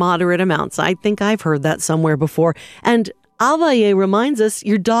food in moderate amounts. I think I've heard that somewhere before. And Alvaye reminds us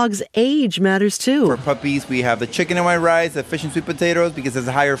your dog's age matters too. For puppies, we have the chicken and white rice, the fish and sweet potatoes, because there's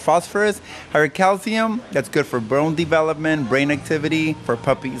a higher phosphorus, higher calcium. That's good for bone development, brain activity for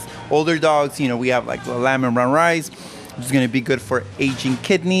puppies. Older dogs, we have like the lamb and brown rice, which is going to be good for aging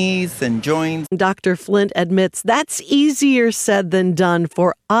kidneys and joints. Dr. Flint admits that's easier said than done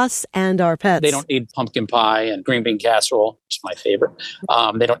for us and our pets. They don't need pumpkin pie and green bean casserole, which is my favorite.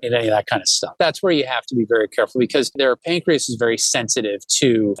 They don't need any of that kind of stuff. That's where you have to be very careful, because their pancreas is very sensitive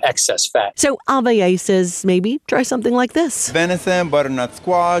to excess fat. So Alvaye says maybe try something like this. Venison, butternut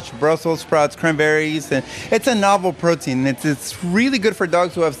squash, Brussels sprouts, cranberries. And it's a novel protein. It's really good for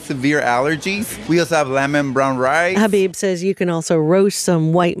dogs who have severe allergies. We also have lamb and brown rice. Habib says you can also roast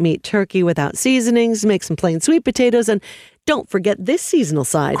some white meat turkey without seasonings, make some plain sweet potatoes, and don't forget this seasonal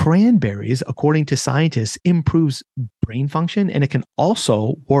side. Cranberries, according to scientists, improves brain function, and it can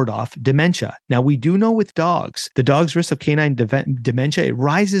also ward off dementia. Now, we do know with dogs, the dog's risk of canine dementia, it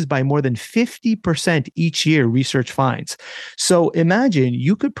rises by more than 50% each year, research finds. So imagine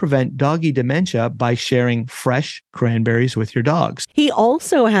you could prevent doggy dementia by sharing fresh cranberries with your dogs. He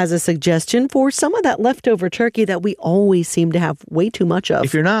also has a suggestion for some of that leftover turkey that we always seem to have way too much of.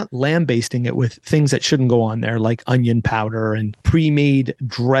 If you're not lambasting it with things that shouldn't go on there, like onion powder and pre-made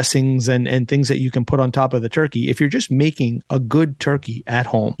dressings and things that you can put on top of the turkey, if you're just making a good turkey at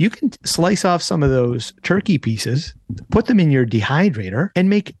home, you can slice off some of those turkey pieces, put them in your dehydrator, and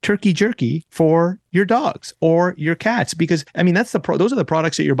make turkey jerky for your dogs or your cats. Because that's those are the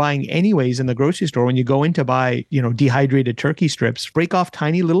products that you're buying anyways in the grocery store. When you go in to buy, dehydrated turkey strips, break off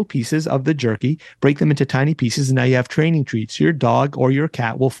tiny little pieces of the jerky, break them into tiny pieces, and now you have training treats. Your dog or your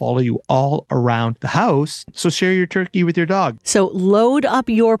cat will follow you all around the house. So share your turkey with your dog. So load up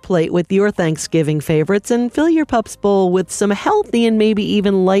your plate with your Thanksgiving favorites and fill your pup's bowl with some healthy and maybe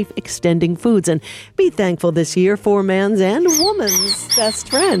even life-extending foods. And be thankful this year for man's and woman's best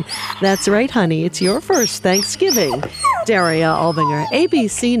friend. That's right, honey. It's your first Thanksgiving. Daria Albinger,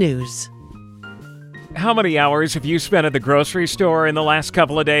 ABC News. How many hours have you spent at the grocery store in the last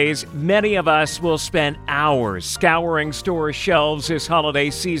couple of days? Many of us will spend hours scouring store shelves this holiday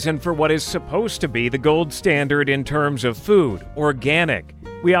season for what is supposed to be the gold standard in terms of food, organic.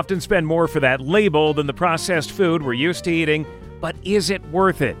 We often spend more for that label than the processed food we're used to eating, but is it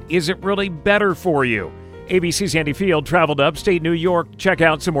worth it? Is it really better for you? ABC's Andy Field traveled to upstate New York to check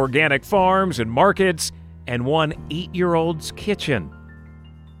out some organic farms and markets and one 8-year-old's kitchen.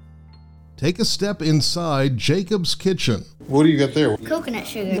 Take a step inside Jacob's Kitchen. What do you got there? Coconut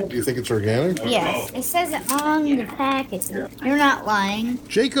sugar. Do you think it's organic? Yes. It says it on the package. You're not lying.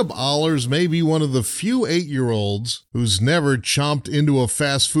 Jacob Allers may be one of the few 8-year-olds who's never chomped into a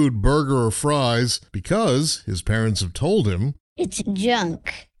fast food burger or fries because his parents have told him it's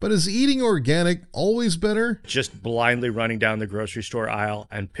junk. But is eating organic always better? Just blindly running down the grocery store aisle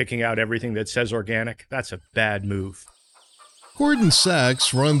and picking out everything that says organic, that's a bad move. Gordon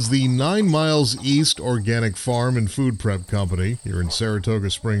Sachs runs the 9 Miles East Organic Farm and Food Prep Company here in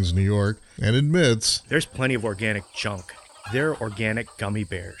Saratoga Springs, New York, and admits there's plenty of organic junk. They're organic gummy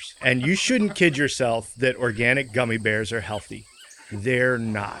bears. And you shouldn't kid yourself that organic gummy bears are healthy. They're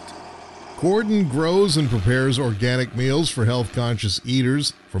not. Gordon grows and prepares organic meals for health-conscious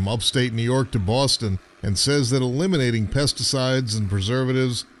eaters from upstate New York to Boston and says that eliminating pesticides and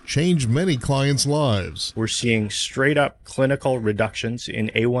preservatives changed many clients' lives. We're seeing straight-up clinical reductions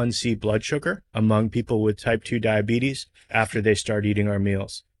in A1C blood sugar among people with type 2 diabetes after they start eating our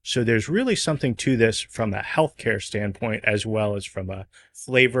meals. So there's really something to this from a healthcare standpoint as well as from a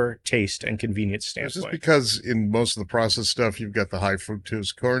flavor, taste, and convenience standpoint. Is this because in most of the processed stuff, you've got the high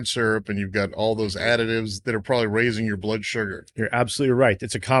fructose corn syrup and you've got all those additives that are probably raising your blood sugar? You're absolutely right.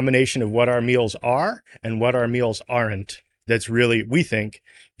 It's a combination of what our meals are and what our meals aren't. That's really, we think,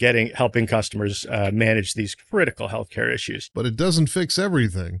 helping customers manage these critical healthcare issues. But it doesn't fix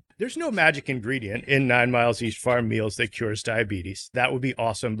everything. There's no magic ingredient in 9 Miles East Farm meals that cures diabetes. That would be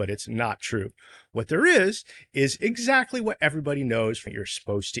awesome, but it's not true. What there is exactly what everybody knows you're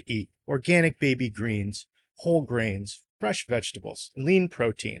supposed to eat. Organic baby greens, whole grains, fresh vegetables, lean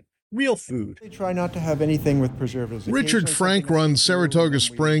protein. Real food. They try not to have anything with preservatives. Richard Frank runs Saratoga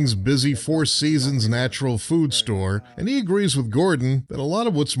Springs' busy Four Seasons natural food store, and he agrees with Gordon that a lot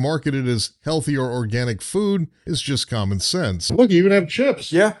of what's marketed as healthy or organic food is just common sense. Look, you even have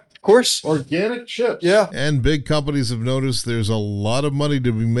chips. Yeah, of course. Organic chips. Yeah. And big companies have noticed there's a lot of money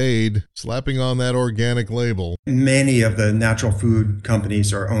to be made slapping on that organic label. Many of the natural food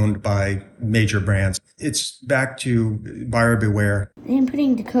companies are owned by major brands. It's back to buyer beware. I'm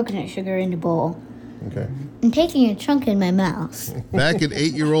putting the coconut sugar in the bowl. Okay. I'm taking a chunk in my mouth. Back at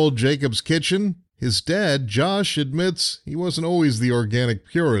 8-year-old Jacob's Kitchen, his dad, Josh, admits he wasn't always the organic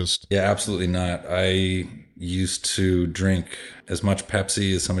purist. Yeah, absolutely not. I used to drink as much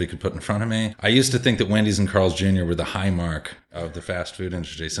Pepsi as somebody could put in front of me. I used to think that Wendy's and Carl's Jr. were the high mark of the fast food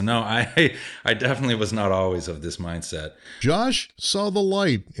industry. So no, I definitely was not always of this mindset. Josh saw the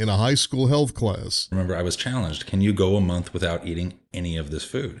light in a high school health class. Remember, I was challenged. Can you go a month without eating any of this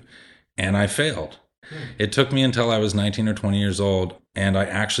food? And I failed. It took me until I was 19 or 20 years old, and I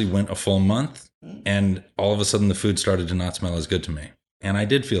actually went a full month, and all of a sudden the food started to not smell as good to me. And I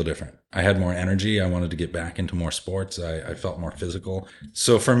did feel different. I had more energy. I wanted to get back into more sports. I felt more physical.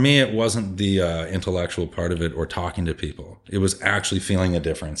 So for me, it wasn't the intellectual part of it or talking to people. It was actually feeling a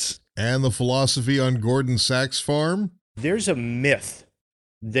difference. And the philosophy on Gordon Sachs Farm? There's a myth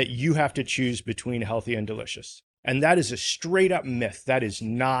that you have to choose between healthy and delicious. And that is a straight up myth. That is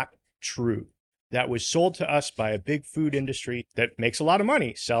not true. That was sold to us by a big food industry that makes a lot of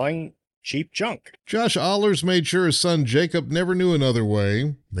money selling cheap junk. Josh Allers made sure his son Jacob never knew another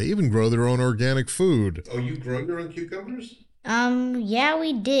way. They even grow their own organic food. Oh, you grow your own cucumbers? Yeah,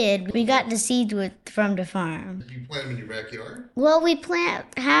 we did. We got the seeds from the farm. Did you plant them in your backyard? Well, we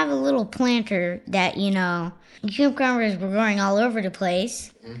have a little planter that, cucumbers were growing all over the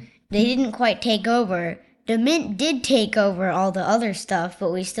place. Mm-hmm. They didn't quite take over. The mint did take over all the other stuff,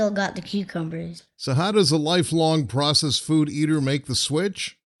 but we still got the cucumbers. So how does a lifelong processed food eater make the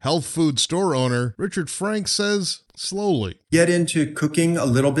switch? Health food store owner Richard Frank says slowly. Get into cooking a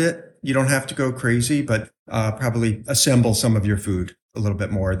little bit. You don't have to go crazy, but probably assemble some of your food a little bit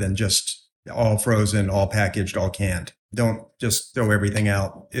more than just all frozen, all packaged, all canned. Don't just throw everything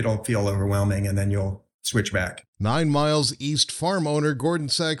out. It'll feel overwhelming and then you'll switch back. 9 Miles East farm owner Gordon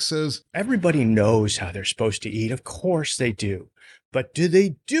Sachs says, everybody knows how they're supposed to eat. Of course they do. But do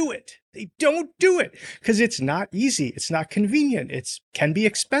they do it? They don't do it because it's not easy. It's not convenient. It can be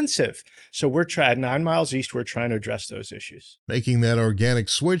expensive. So we're at 9 Miles East, we're trying to address those issues. Making that organic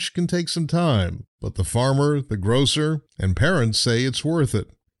switch can take some time, but the farmer, the grocer, and parents say it's worth it.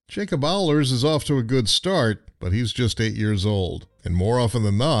 Jacob Ahlers is off to a good start, but he's just 8 years old. And more often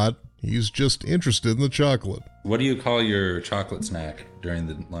than not, he's just interested in the chocolate. What do you call your chocolate snack during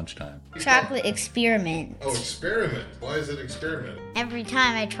the lunchtime? Chocolate experiment. Oh, experiment. Why is it experiment? Every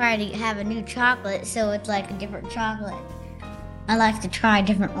time I try to have a new chocolate, so it's like a different chocolate. I like to try a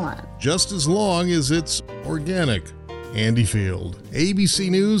different one. Just as long as it's organic. Andy Field, ABC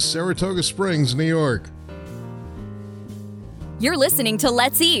News, Saratoga Springs, New York. You're listening to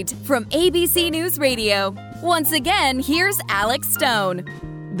Let's Eat from ABC News Radio. Once again, here's Alex Stone.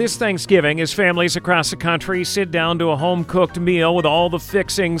 This Thanksgiving, as families across the country sit down to a home-cooked meal with all the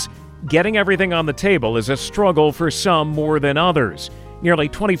fixings, getting everything on the table is a struggle for some more than others. Nearly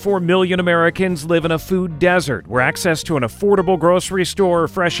 24 million Americans live in a food desert where access to an affordable grocery store or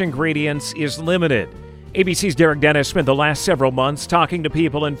fresh ingredients is limited. ABC's Derek Dennis spent the last several months talking to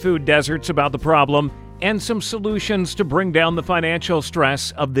people in food deserts about the problem and some solutions to bring down the financial stress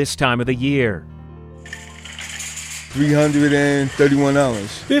of this time of the year. $331.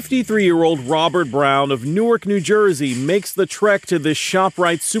 53-year-old Robert Brown of Newark, New Jersey makes the trek to this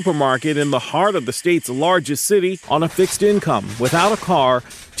ShopRite supermarket in the heart of the state's largest city on a fixed income, without a car,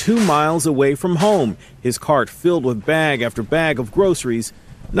 2 miles away from home. His cart filled with bag after bag of groceries,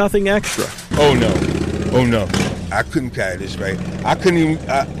 nothing extra. Oh no. I couldn't carry this, right? I couldn't even,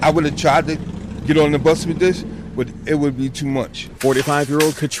 I would have tried to get on the bus with this, but it would be too much.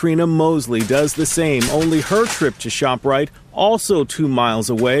 45-year-old Katrina Mosley does the same, only her trip to ShopRite, also 2 miles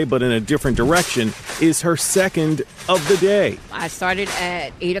away but in a different direction, is her second of the day. I started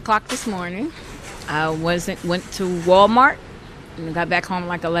at 8 o'clock this morning. I went to Walmart and got back home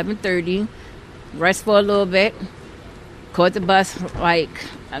like 11:30, rest for a little bit, caught the bus like,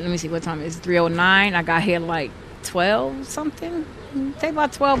 let me see what time it is, 3:09. I got here like 12 something, take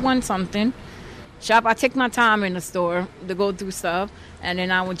about 12:01 something. I take my time in the store to go through stuff, and then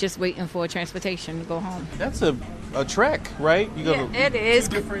I was just waiting for transportation to go home. That's a trek, right? You go to it is.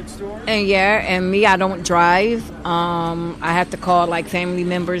 Two different stores? And me, I don't drive. I have to call like family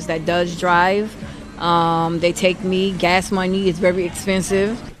members that does drive. They take me. Gas money is very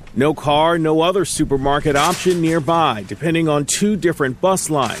expensive. No car, no other supermarket option nearby, depending on 2 different bus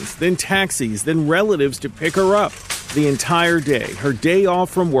lines, then taxis, then relatives to pick her up. The entire day, her day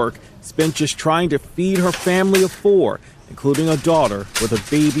off from work, spent just trying to feed her family of 4, including a daughter with a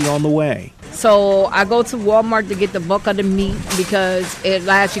baby on the way. So I go to Walmart to get the bulk of the meat because it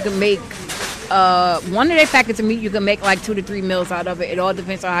allows you can make one of their packets of meat, you can make like 2 to 3 meals out of it. It all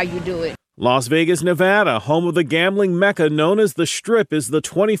depends on how you do it. Las Vegas, Nevada, home of the gambling mecca known as the Strip, is the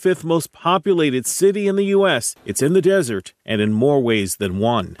 25th most populated city in the U.S. It's in the desert and in more ways than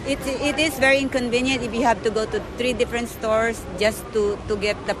one. It is very inconvenient if you have to go to 3 different stores just to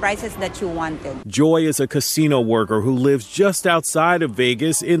get the prices that you wanted. Joy is a casino worker who lives just outside of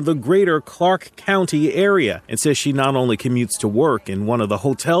Vegas in the greater Clark County area and says she not only commutes to work in one of the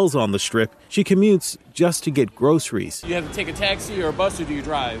hotels on the Strip, she commutes just to get groceries. You have to take a taxi or a bus, or do you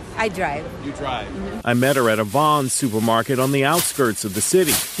drive? I drive. You drive. Mm-hmm. I met her at a Vons supermarket on the outskirts of the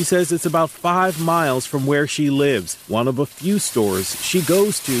city. She says it's about 5 miles from where she lives, one of a few stores she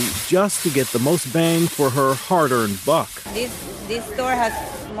goes to just to get the most bang for her hard-earned buck. This store has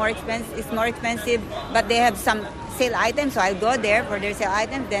it's more expensive, but they have some sale items, so I go there for their sale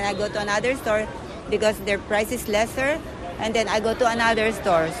items. Then I go to another store because their price is lesser. And then I go to another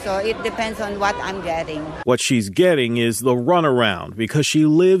store, so it depends on what I'm getting. What she's getting is the runaround because she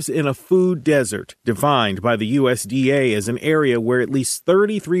lives in a food desert, defined by the USDA as an area where at least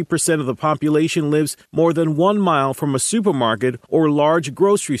 33% of the population lives more than 1 mile from a supermarket or large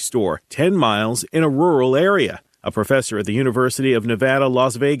grocery store, 10 miles in a rural area. A professor at the University of Nevada,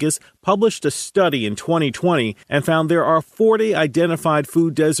 Las Vegas, published a study in 2020 and found there are 40 identified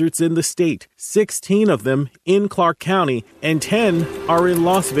food deserts in the state, 16 of them in Clark County, and 10 are in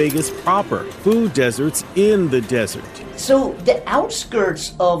Las Vegas proper. Food deserts in the desert. So the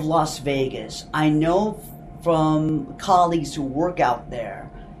outskirts of Las Vegas, I know from colleagues who work out there,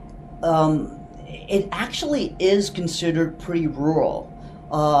 it actually is considered pretty rural.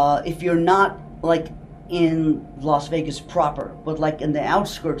 If you're not like in Las Vegas proper, but like in the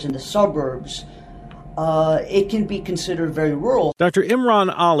outskirts, in the suburbs, it can be considered very rural. Dr.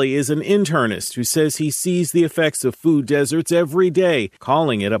 Imran Ali is an internist who says he sees the effects of food deserts every day,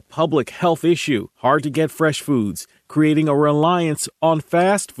 calling it a public health issue. Hard to get fresh foods, creating a reliance on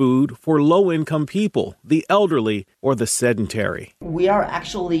fast food for low-income people, the elderly, or the sedentary. We are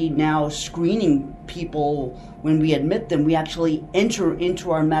actually now screening people when we admit them. We actually enter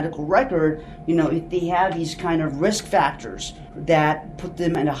into our medical record, if they have these kind of risk factors that put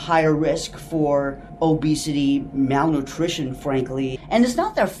them at a higher risk for obesity, malnutrition, frankly. And it's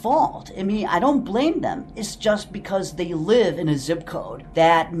not their fault. I don't blame them. It's just because they live in a zip code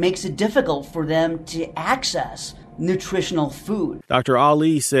that makes it difficult for them to access nutritional food. Dr.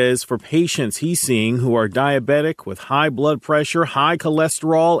 Ali says for patients he's seeing who are diabetic with high blood pressure, high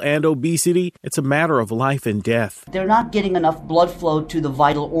cholesterol, and obesity, it's a matter of life and death. They're not getting enough blood flow to the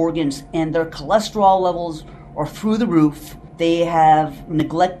vital organs, and their cholesterol levels are through the roof. They have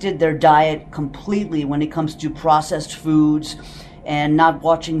neglected their diet completely when it comes to processed foods and not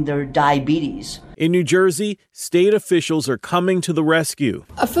watching their diabetes. In New Jersey, state officials are coming to the rescue.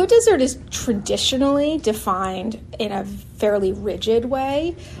 A food desert is traditionally defined in a fairly rigid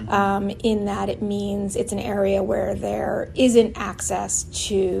way, in that it means it's an area where there isn't access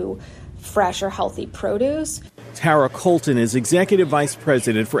to fresh or healthy produce. Tara Colton is Executive Vice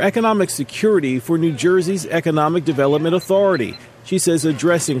President for Economic Security for New Jersey's Economic Development Authority. She says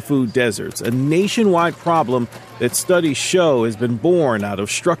addressing food deserts, a nationwide problem that studies show has been born out of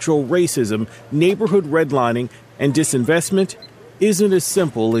structural racism, neighborhood redlining, and disinvestment, isn't as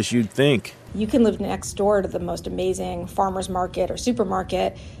simple as you'd think. You can live next door to the most amazing farmer's market or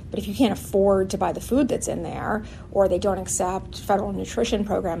supermarket, but if you can't afford to buy the food that's in there, or they don't accept federal nutrition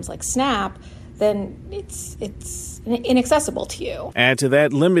programs like SNAP, then it's inaccessible to you. Add to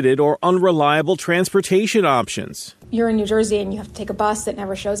that limited or unreliable transportation options. You're in New Jersey and you have to take a bus that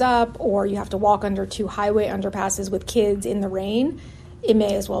never shows up, or you have to walk under 2 highway underpasses with kids in the rain. It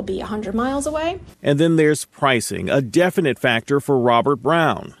may as well be 100 miles away. And then there's pricing, a definite factor for Robert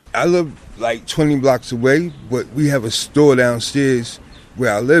Brown. I live like 20 blocks away, but we have a store downstairs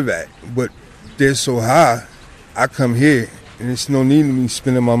where I live at. But they're so high, I come here, and it's no need of me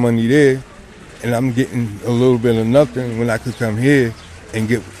spending my money there, and I'm getting a little bit of nothing when I could come here and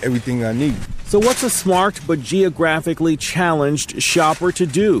get everything I need. So what's a smart but geographically challenged shopper to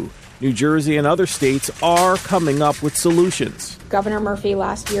do? New Jersey and other states are coming up with solutions. Governor Murphy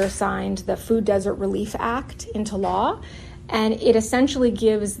last year signed the Food Desert Relief Act into law, and it essentially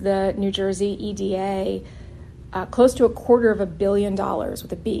gives the New Jersey EDA close to $250 million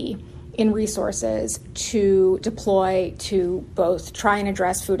with a B in resources to deploy to both try and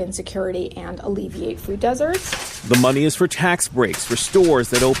address food insecurity and alleviate food deserts. The money is for tax breaks for stores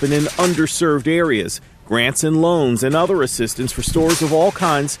that open in underserved areas, grants and loans and other assistance for stores of all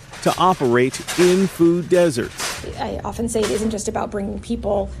kinds to operate in food deserts. I often say it isn't just about bringing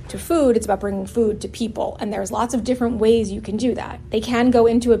people to food, it's about bringing food to people. And there's lots of different ways you can do that. They can go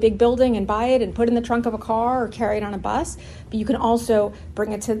into a big building and buy it and put it in the trunk of a car or carry it on a bus, but you can also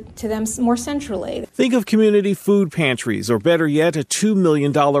bring it to them more centrally. Think of community food pantries, or better yet, a $2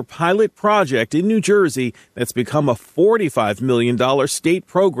 million pilot project in New Jersey that's become a $45 million state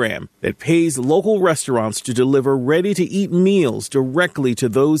program that pays local restaurants to deliver ready-to-eat meals directly to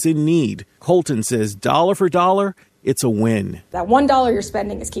those in need. Colton says dollar for dollar, it's a win. That $1 you're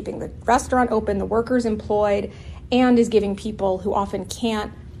spending is keeping the restaurant open, the workers employed, and is giving people who often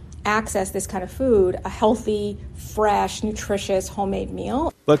can't access this kind of food a healthy, fresh, nutritious, homemade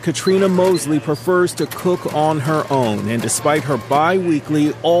meal. But Katrina Mosley prefers to cook on her own, and despite her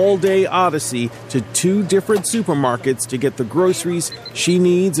bi-weekly, all-day odyssey to 2 different supermarkets to get the groceries she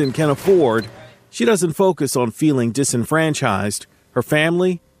needs and can afford, she doesn't focus on feeling disenfranchised. Her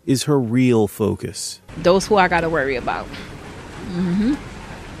family is her real focus. Those who I got to worry about.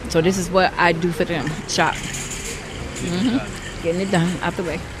 So this is what I do for them. Shop. Getting it done out the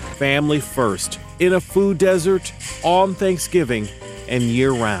way. Family first, in a food desert, on Thanksgiving, and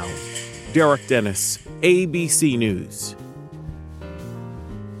year-round. Derek Dennis, ABC News.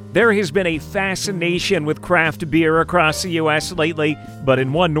 There has been a fascination with craft beer across the U.S. lately, but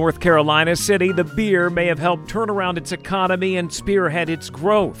in one North Carolina city, the beer may have helped turn around its economy and spearhead its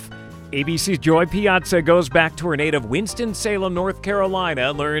growth. ABC's Joy Piazza goes back to her native Winston-Salem, North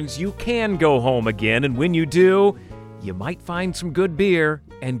Carolina, learns you can go home again, and when you do, you might find some good beer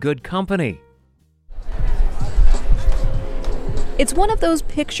and good company. It's one of those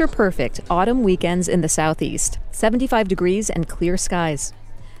picture-perfect autumn weekends in the Southeast. 75 degrees and clear skies.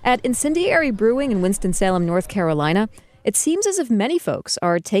 At Incendiary Brewing in Winston-Salem, North Carolina, It seems as if many folks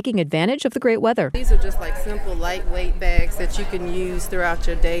are taking advantage of the great weather. These are just like simple, lightweight bags that you can use throughout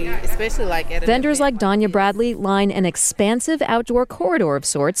your day, especially like at Vendors like Danya Bradley line an expansive outdoor corridor of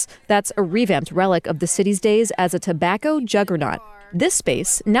sorts that's a revamped relic of the city's days as a tobacco juggernaut. This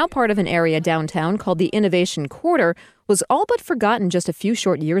space, now part of an area downtown called the Innovation Quarter, was all but forgotten just a few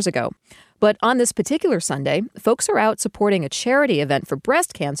short years ago. But on this particular Sunday, folks are out supporting a charity event for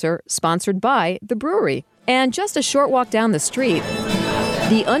breast cancer sponsored by the brewery. And just a short walk down the street,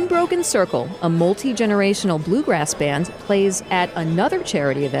 the Unbroken Circle, a multi-generational bluegrass band, plays at another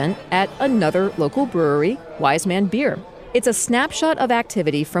charity event at another local brewery, Wise Man Beer. It's a snapshot of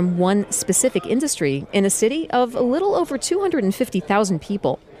activity from one specific industry in a city of a little over 250,000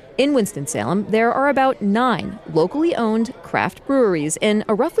 people. In Winston-Salem, there are about 9 locally owned craft breweries in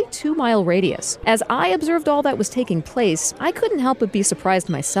a roughly 2-mile radius. As I observed all that was taking place, I couldn't help but be surprised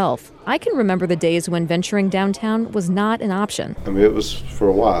myself. I can remember the days when venturing downtown was not an option. I mean, it was, for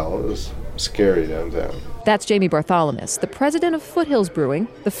a while, it was scary downtown. That's Jamie Bartholomew, the president of Foothills Brewing,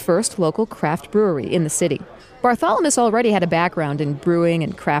 the first local craft brewery in the city. Bartholomew already had a background in brewing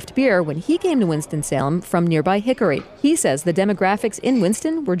and craft beer when he came to Winston-Salem from nearby Hickory. He says the demographics in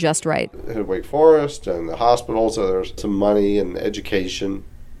Winston were just right. Wake Forest and the hospitals, so there's some money and education,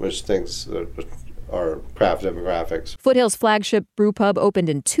 which things are craft demographics. Foothills' flagship brew pub opened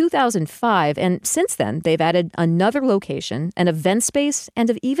in 2005, and since then they've added another location, an event space, and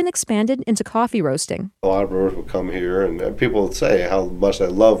have even expanded into coffee roasting. A lot of brewers would come here, and people would say how much they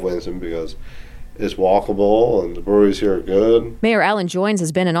love Winston because it's walkable and the breweries here are good. Mayor Alan Joines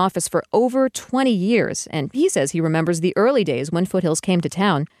has been in office for over 20 years, and he says he remembers the early days when Foothills came to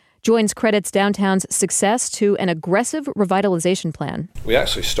town. Joines credits downtown's success to an aggressive revitalization plan. We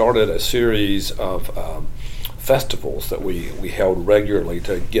actually started a series of festivals that we held regularly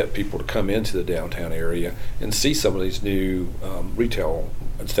to get people to come into the downtown area and see some of these new retail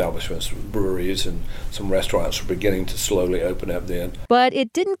establishments, breweries, and some restaurants are beginning to slowly open up then. But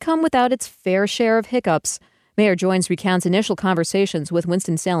it didn't come without its fair share of hiccups. Mayor Joines recounts initial conversations with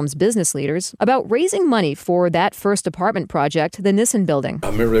Winston-Salem's business leaders about raising money for that first apartment project, the Nissen Building. I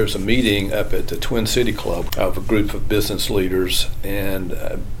remember there was a meeting up at the Twin City Club of a group of business leaders and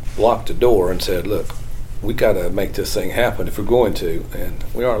locked the door and said, look, we got to make this thing happen if we're going to, and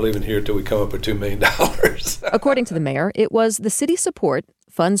we aren't leaving here until we come up with $2 million. According to the mayor, it was the city's support,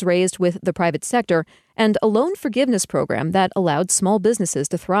 funds raised with the private sector, and a loan forgiveness program that allowed small businesses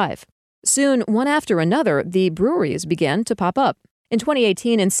to thrive. Soon, one after another, the breweries began to pop up. In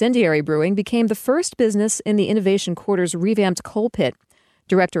 2018, Incendiary Brewing became the first business in the Innovation Quarter's revamped coal pit.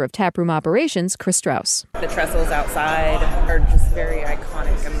 Director of Taproom Operations, Chris Strauss. The trestles outside are just very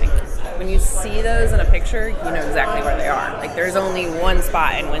iconic. I mean, when you see those in a picture, you know exactly where they are. Like, there's only one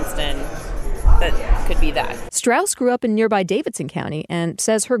spot in Winston that could be that. Strauss grew up in nearby Davidson County and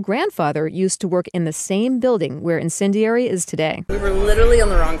says her grandfather used to work in the same building where Incendiary is today. We were literally on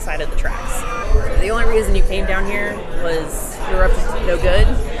the wrong side of the tracks. The only reason you came down here was you were up to no good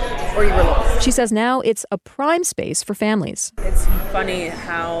or you were lost. She says now it's a prime space for families. It's funny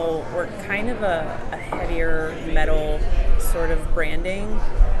how we're kind of a heavier metal sort of branding,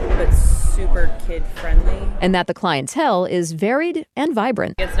 but super kid-friendly. And that the clientele is varied and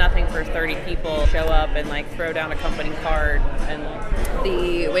vibrant. It's nothing for 30 people to show up and throw down a company card. And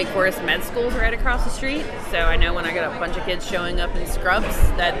the Wake Forest Med School's right across the street, so I know when I got a bunch of kids showing up in scrubs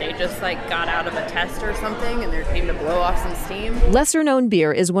that they just got out of a test or something and they're came to blow off some steam. Lesser Known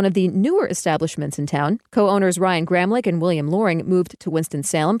Beer is one of the newer establishments in town. Co-owners Ryan Gramlich and William Loring moved to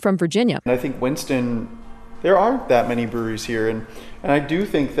Winston-Salem from Virginia. I think Winston, there aren't that many breweries here, and I do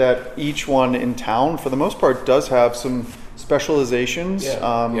think that each one in town, for the most part, does have some specializations.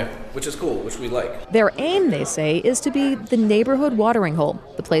 Yeah, which is cool, which we like. Their aim, they say, is to be the neighborhood watering hole,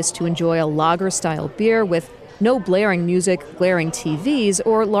 the place to enjoy a lager-style beer with no blaring music, glaring TVs,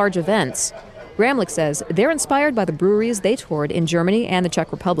 or large events. Gramlich says they're inspired by the breweries they toured in Germany and the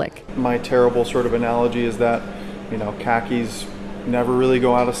Czech Republic. My terrible sort of analogy is that, khakis never really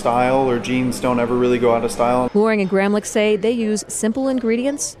go out of style, or jeans don't ever really go out of style. Loring and Gramlich say they use simple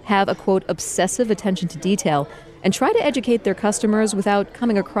ingredients, have a, quote, obsessive attention to detail, and try to educate their customers without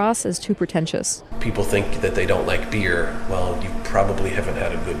coming across as too pretentious. People think that they don't like beer. Well, you probably haven't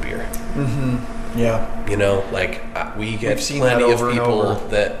had a good beer. Mm-hmm. Yeah. We get plenty of people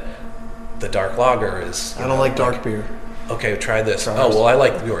that the dark lager is... I don't like dark beer. Okay, try this. Oh, well, I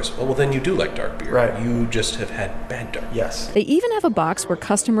like yours. Well, then you do like dark beer. Right. You just have had bad dark. Yes. They even have a box where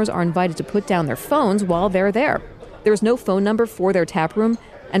customers are invited to put down their phones while they're there. There's no phone number for their tap room,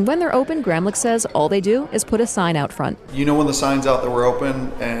 And when they're open, Gramlich says all they do is put a sign out front. You know when the sign's out that we're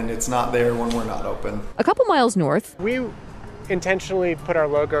open, and it's not there when we're not open. A couple miles north, we intentionally put our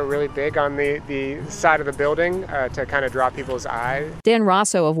logo really big on the side of the building to kind of draw people's eyes. Dan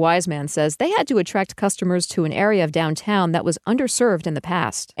Rosso of Wiseman says they had to attract customers to an area of downtown that was underserved in the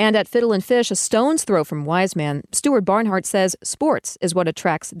past. And at Fiddle and Fish, a stone's throw from Wiseman, Stuart Barnhart says sports is what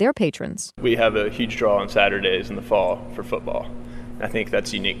attracts their patrons. We have a huge draw on Saturdays in the fall for football. I think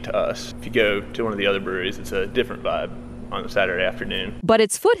that's unique to us. If you go to one of the other breweries, it's a different vibe on a Saturday afternoon. But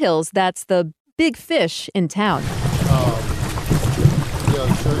it's Foothills that's the big fish in town.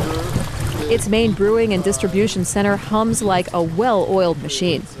 Its main brewing and distribution center hums like a well-oiled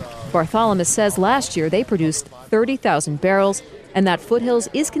machine. Bartholomew says last year they produced 30,000 barrels, and that Foothills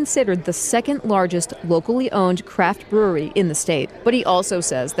is considered the second largest locally owned craft brewery in the state. But he also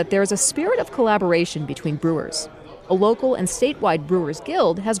says that there's a spirit of collaboration between brewers. A local and statewide Brewers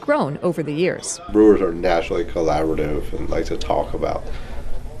Guild has grown over the years. Brewers are naturally collaborative and like to talk about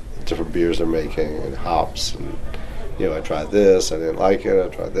different beers they're making and hops and I tried this, I didn't like it, I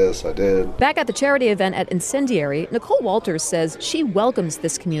tried this, I did. Back at the charity event at Incendiary, Nicole Walters says she welcomes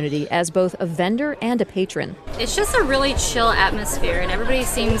this community as both a vendor and a patron. It's just a really chill atmosphere, and everybody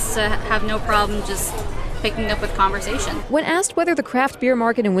seems to have no problem just picking up with conversation. When asked whether the craft beer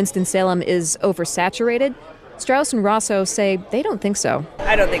market in Winston-Salem is oversaturated, Strauss and Rosso say they don't think so.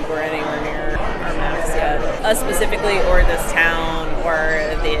 I don't think we're anywhere near our max yet, us specifically, or this town,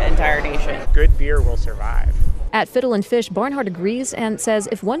 or the entire nation. Good beer will survive. At Fiddle and Fish, Barnhart agrees and says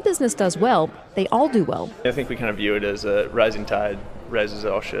if one business does well, they all do well. I think we kind of view it as a rising tide raises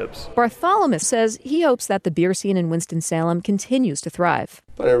all ships. Bartholomew says he hopes that the beer scene in Winston-Salem continues to thrive.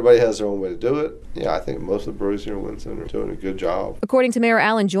 But everybody has their own way to do it. Yeah, I think most of the breweries here in Winston are doing a good job. According to Mayor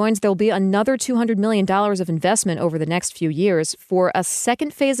Alan Joines, there'll be another $200 million of investment over the next few years for a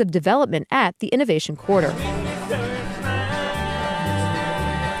second phase of development at the Innovation Quarter.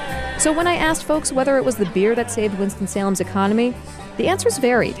 So when I asked folks whether it was the beer that saved Winston-Salem's economy, the answers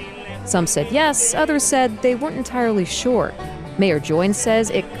varied. Some said yes, others said they weren't entirely sure. Mayor Joines says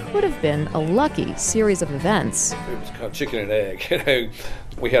it could have been a lucky series of events. It was kind of chicken and egg.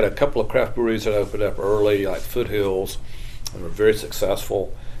 We had a couple of craft breweries that opened up early, like Foothills, and were very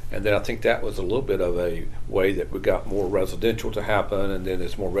successful. And then I think that was a little bit of a way that we got more residential to happen, and then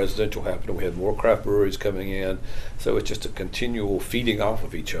as more residential happened, we had more craft breweries coming in. So it's just a continual feeding off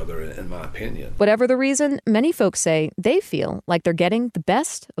of each other, in my opinion. Whatever the reason, many folks say they feel like they're getting the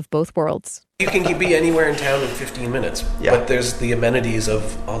best of both worlds. You can be anywhere in town in 15 minutes, but there's the amenities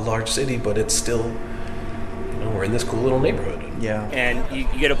of a large city, but it's still, we're in this cool little neighborhood. Yeah. And you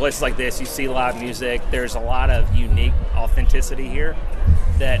go to places like this, you see live music. There's a lot of unique authenticity here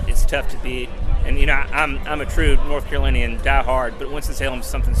that is tough to beat. And I'm a true North Carolinian, die hard, but Winston-Salem is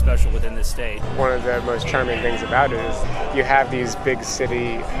something special within this state. One of the most charming things about it is you have these big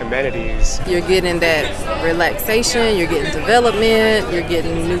city amenities. You're getting that relaxation, you're getting development, you're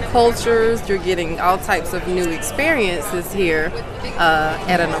getting new cultures, you're getting all types of new experiences here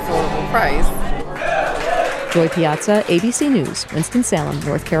at an affordable price. Joy Piazza, ABC News, Winston-Salem,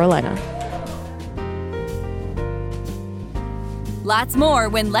 North Carolina. Lots more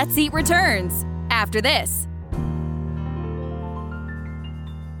when Let's Eat returns after this.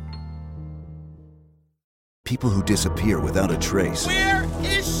 People who disappear without a trace. Where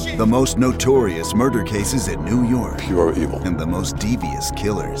is she? The most notorious murder cases in New York. Pure evil. And the most devious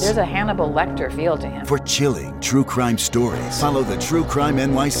killers. There's a Hannibal Lecter feel to him. For chilling true crime stories, follow the True Crime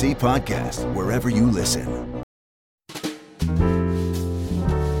NYC podcast wherever you listen.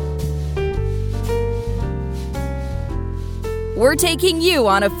 We're taking you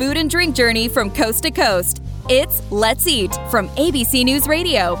on a food and drink journey from coast to coast. It's Let's Eat from ABC News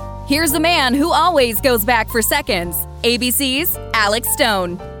Radio. Here's the man who always goes back for seconds, ABC's Alex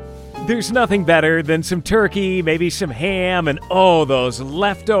Stone. There's nothing better than some turkey, maybe some ham, and those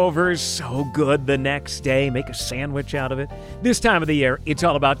leftovers. So good the next day. Make a sandwich out of it. This time of the year, it's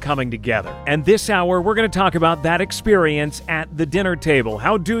all about coming together. And this hour, we're going to talk about that experience at the dinner table.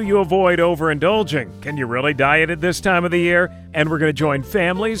 How do you avoid overindulging? Can you really diet at this time of the year? And we're going to join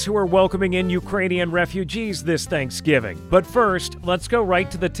families who are welcoming in Ukrainian refugees this Thanksgiving. But first, let's go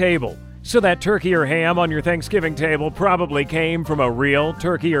right to the table. So that turkey or ham on your Thanksgiving table probably came from a real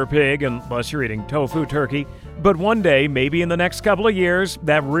turkey or pig, unless you're eating tofu turkey. But one day, maybe in the next couple of years,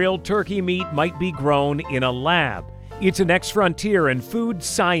 that real turkey meat might be grown in a lab. It's a next frontier in food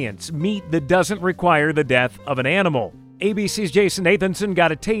science, meat that doesn't require the death of an animal. ABC's Jason Nathanson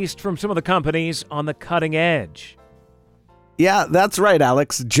got a taste from some of the companies on the cutting edge. Yeah, that's right,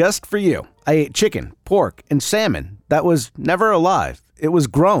 Alex. Just for you. I ate chicken, pork, and salmon that was never alive. it was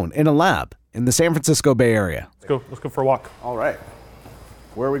grown in a lab in the San Francisco Bay Area. Let's go for a walk. All right.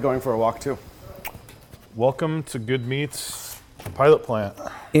 Where are we going for a walk to? Welcome to Good Meats pilot plant.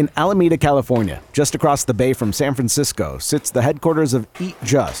 In Alameda, California, just across the bay from San Francisco, sits the headquarters of Eat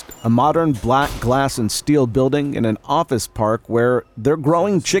Just, a modern black glass and steel building in an office park where they're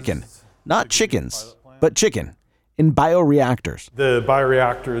growing chicken. Not chickens, but chicken in bioreactors. The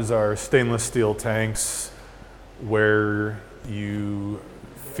bioreactors are stainless steel tanks where you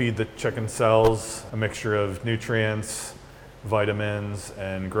feed the chicken cells a mixture of nutrients, vitamins,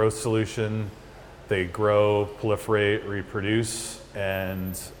 and growth solution. They grow, proliferate, reproduce,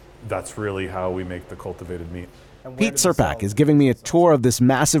 and that's really how we make the cultivated meat. Pete Serpak is giving me a tour of this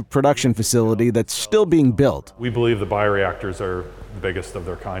massive production facility that's still being built. We believe the bioreactors are the biggest of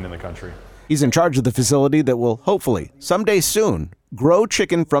their kind in the country. He's in charge of the facility that will hopefully, someday soon, grow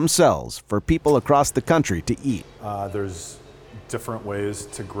chicken from cells for people across the country to eat. There's different ways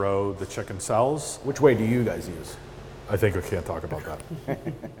to grow the chicken cells. Which way do you guys use? I think we can't talk about that.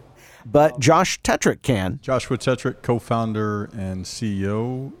 But Josh Tetrick can. Joshua Tetrick, co-founder and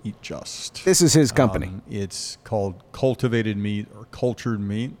CEO, Eat Just. This is his company. It's called Cultivated Meat or Cultured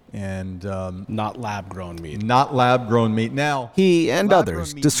Meat, and not lab-grown meat. Not lab-grown meat. Now, he and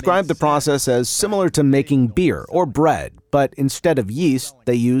others describe the process as similar to making beer or bread, but instead of yeast,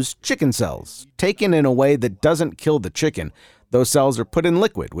 they use chicken cells, taken in a way that doesn't kill the chicken. Those cells are put in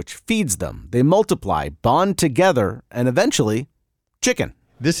liquid, which feeds them. They multiply, bond together, and eventually, chicken.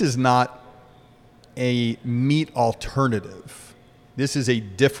 This is not a meat alternative. This is a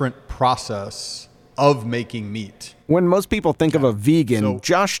different process of making meat. When most people think of a vegan,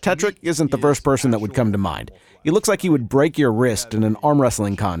 Josh Tetrick isn't the first person that would come to mind. He looks like he would break your wrist in an arm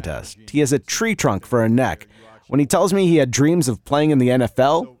wrestling contest. He has a tree trunk for a neck. When he tells me he had dreams of playing in the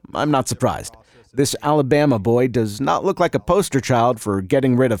NFL, I'm not surprised. This Alabama boy does not look like a poster child for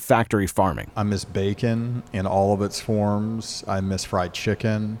getting rid of factory farming. I miss bacon in all of its forms. I miss fried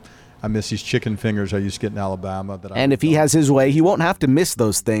chicken. I miss these chicken fingers I used to get in Alabama. And if he has his way, he won't have to miss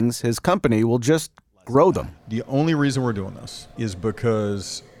those things. His company will just grow them. The only reason we're doing this is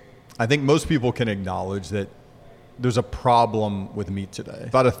because I think most people can acknowledge that there's a problem with meat today.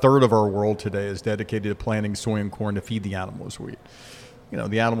 About a third of our world today is dedicated to planting soy and corn to feed the animals we eat. You know,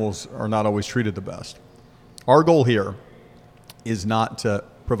 the animals are not always treated the best. Our goal here is not to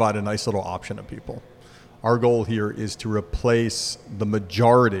provide a nice little option to people. Our goal here is to replace the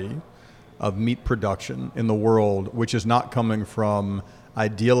majority of meat production in the world, which is not coming from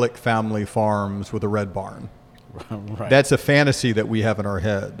idyllic family farms with a red barn. Right. That's a fantasy that we have in our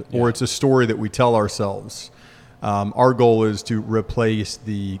head, or it's a story that we tell ourselves. Our goal is to replace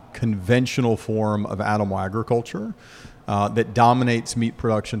the conventional form of animal agriculture that dominates meat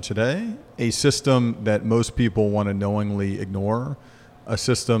production today, a system that most people want to knowingly ignore, a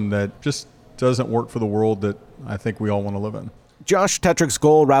system that just doesn't work for the world that I think we all want to live in. Josh Tetrick's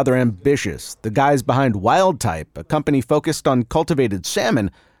goal rather ambitious. The guys behind Wild Type, a company focused on cultivated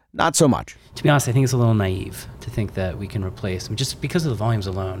salmon, not so much. To be honest, I think it's a little naive to think that we can replace them just because of the volumes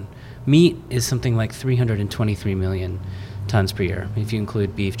alone. Meat is something like 323 million tons per year, if you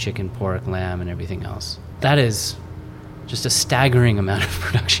include beef, chicken, pork, lamb, and everything else. That is just a staggering amount of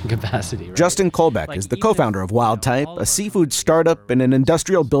production capacity. Right? Justin Kolbeck is the co-founder of Wild Type, a seafood startup in an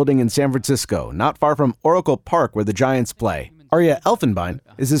industrial building in San Francisco, not far from Oracle Park where the Giants play. Arya Elfenbein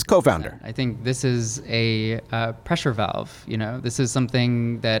is his co-founder. I think this is a pressure valve. You know, this is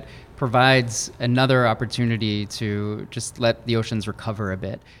something that provides another opportunity to just let the oceans recover a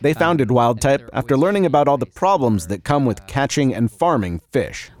bit. They founded Wild Type after learning about all the problems that come with catching and farming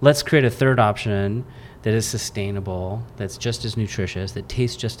fish. Let's create a third option that is sustainable, that's just as nutritious, that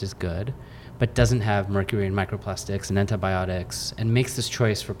tastes just as good, but doesn't have mercury and microplastics and antibiotics, and makes this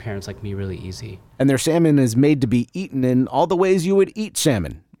choice for parents like me really easy. And their salmon is made to be eaten in all the ways you would eat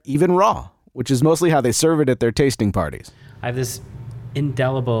salmon, even raw, which is mostly how they serve it at their tasting parties. I have this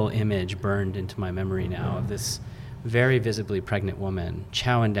indelible image burned into my memory now of this very visibly pregnant woman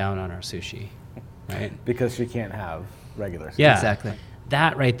chowing down on our sushi, right? Because she can't have regular sushi. Yeah, exactly.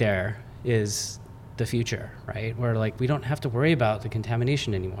 That right there is the future, right? Where like we don't have to worry about the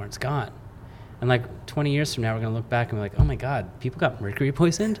contamination anymore. It's gone. And like 20 years from now, we're going to look back and be like, oh my God, people got mercury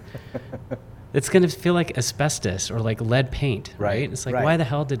poisoned? It's going to feel like asbestos or like lead paint, right? It's like, why the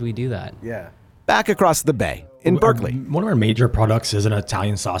hell did we do that? Yeah. Back across the bay, in Berkeley. One of our major products is an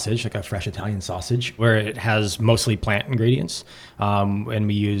Italian sausage, like a fresh Italian sausage, where it has mostly plant ingredients, and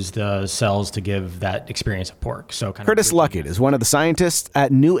we use the cells to give that experience of pork. So Curtis Luckett is one of the scientists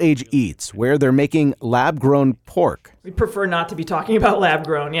at New Age Eats, where they're making lab-grown pork. We prefer not to be talking about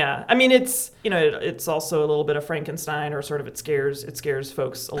lab-grown, yeah. I mean, it's also a little bit of Frankenstein, or sort of it scares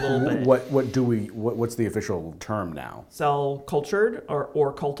folks a little bit. What's the official term now? Cell cultured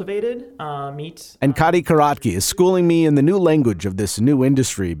or cultivated meat. And Kati Karatki is schooling me in the new language of this new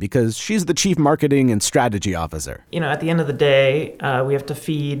industry because she's the chief marketing and strategy officer. At the end of the day, we have to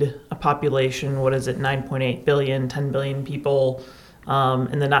feed a population, 9.8 billion, 10 billion people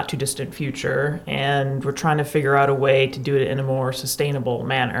in the not too distant future. And we're trying to figure out a way to do it in a more sustainable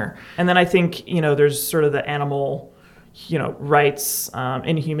manner. And then I think, there's sort of the animal, rights,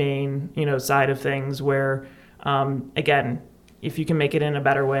 inhumane, side of things where, again, if you can make it in a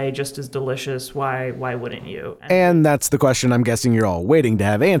better way, just as delicious, why wouldn't you? And that's the question I'm guessing you're all waiting to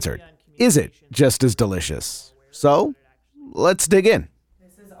have answered. Is it just as delicious? So, let's dig in.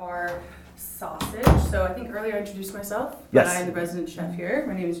 This is our sausage. So I think earlier I introduced myself. Yes. But I am the resident chef here.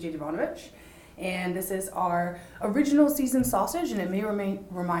 My name is Jay Jovanovich. And this is our original seasoned sausage, and it may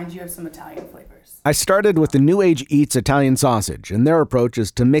remind you of some Italian flavors. I started with the New Age Eats Italian sausage, and their approach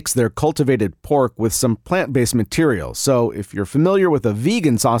is to mix their cultivated pork with some plant-based material. So if you're familiar with a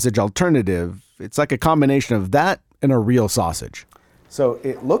vegan sausage alternative, it's like a combination of that and a real sausage. So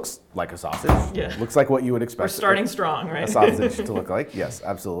it looks like a sausage. Yeah. Looks like what you would expect. We're starting strong, right? A sausage to look like. Yes,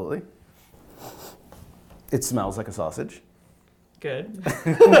 absolutely. It smells like a sausage. Good.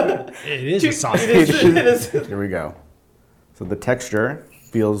 It is a sausage. It is. Here we go. So the texture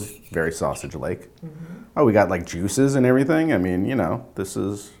feels very sausage-like. Mm-hmm. Oh, we got like juices and everything. I mean,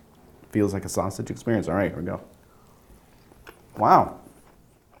 this feels like a sausage experience. All right, here we go. Wow.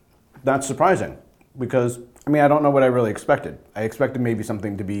 That's surprising because, I don't know what I really expected. I expected maybe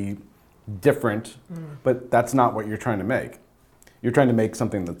something to be different, but that's not what you're trying to make. You're trying to make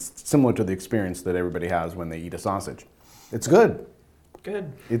something that's similar to the experience that everybody has when they eat a sausage. It's good.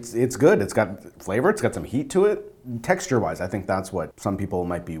 Good. It's good. It's got flavor. It's got some heat to it. Texture-wise, I think that's what some people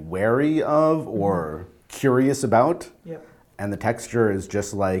might be wary of or curious about. Yep. And the texture is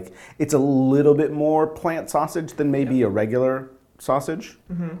just like, it's a little bit more plant sausage than maybe a regular sausage,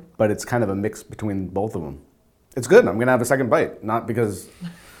 but it's kind of a mix between both of them. It's good. I'm going to have a second bite, not because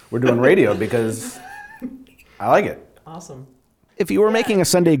we're doing radio, because I like it. Awesome. If you were making a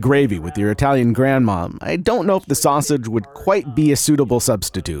Sunday gravy with your Italian grandma, I don't know if the sausage would quite be a suitable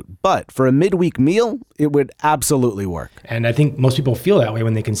substitute, but for a midweek meal, it would absolutely work. And I think most people feel that way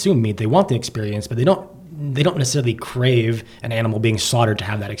when they consume meat. They want the experience, but they don't necessarily crave an animal being slaughtered to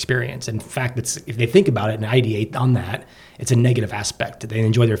have that experience. In fact, if they think about it and ideate on that, it's a negative aspect. They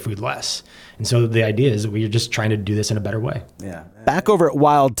enjoy their food less. And so the idea is we're just trying to do this in a better way. Yeah. Back over at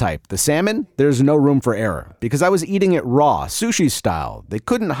Wild Type, the salmon, there's no room for error because I was eating it raw, sushi style. They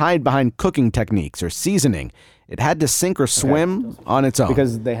couldn't hide behind cooking techniques or seasoning. It had to sink or swim on its own.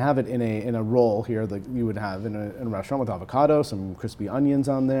 Because they have it in a roll here that you would have in a restaurant with avocado, some crispy onions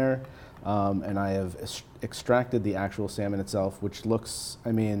on there. And I have extracted the actual salmon itself, which looks,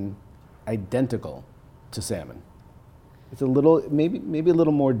 identical to salmon. It's a little, maybe a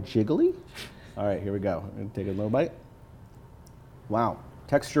little more jiggly. All right, here we go. I'm gonna take a little bite. Wow,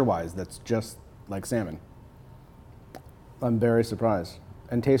 texture-wise, that's just like salmon. I'm very surprised.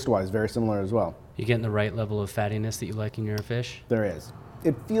 And taste-wise, very similar as well. You getting the right level of fattiness that you like in your fish? There is.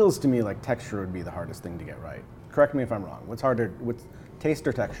 It feels to me like texture would be the hardest thing to get right. Correct me if I'm wrong. What's harder, taste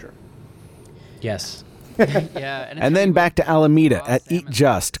or texture? Yes. Yeah, and then back to Alameda at Eat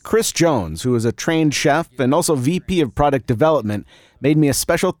Just. Chris Jones, who is a trained chef and also VP of product development, made me a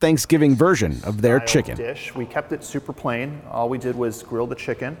special Thanksgiving version of their chicken. Dish. We kept it super plain. All we did was grill the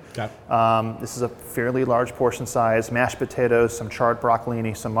chicken. This is a fairly large portion size, mashed potatoes, some charred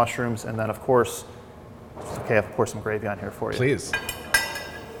broccolini, some mushrooms, and then of course, okay, I'll pour some gravy on here for you. Please.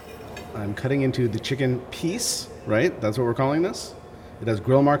 I'm cutting into the chicken piece, right? That's what we're calling this. It has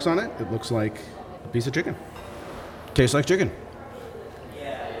grill marks on it. It looks like a piece of chicken. Tastes like chicken.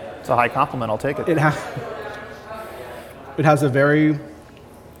 It's a high compliment. I'll take it. It has a very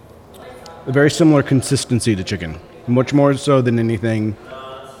similar consistency to chicken, much more so than anything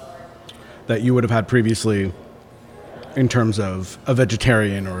that you would have had previously in terms of a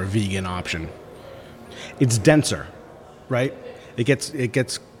vegetarian or a vegan option. It's denser, right? It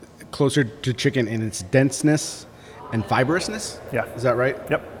gets closer to chicken in its denseness and fibrousness? Yeah. Is that right?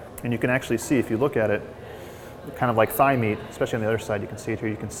 Yep. And you can actually see, if you look at it, kind of like thigh meat, especially on the other side, you can see it here,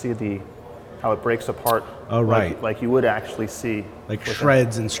 you can see how it breaks apart. Oh, right. Like you would actually see. Like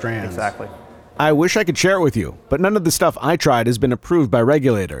shreds and strands. Exactly. I wish I could share it with you, but none of the stuff I tried has been approved by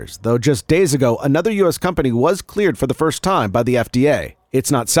regulators, though just days ago, another U.S. company was cleared for the first time by the FDA. It's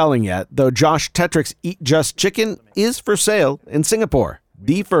not selling yet, though Josh Tetrick's Eat Just Chicken is for sale in Singapore,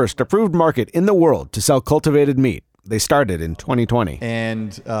 the first approved market in the world to sell cultivated meat. They started in 2020.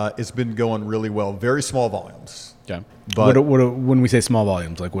 And it's been going really well. Very small volumes. Okay. But when we say small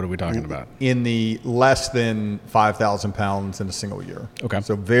volumes, like what are we talking about? In the less than 5,000 pounds in a single year. Okay.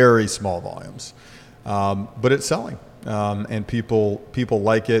 So very small volumes. But it's selling. And people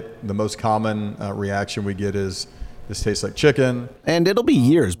like it. The most common reaction we get is, this tastes like chicken. And it'll be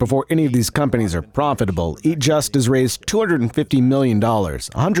years before any of these companies are profitable. Eat Just has raised $250 million,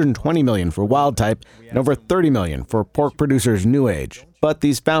 $120 million for Wild Type, and over $30 million for pork producers New Age. But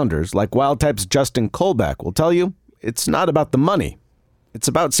these founders, like Wild Type's Justin Kolbeck, will tell you it's not about the money. It's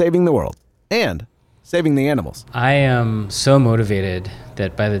about saving the world and saving the animals. I am so motivated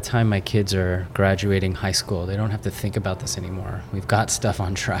that by the time my kids are graduating high school, they don't have to think about this anymore. We've got stuff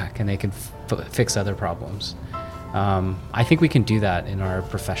on track and they can fix other problems. I think we can do that in our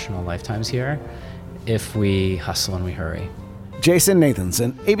professional lifetimes here if we hustle and we hurry. Jason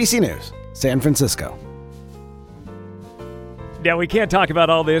Nathanson, ABC News, San Francisco. Now, we can't talk about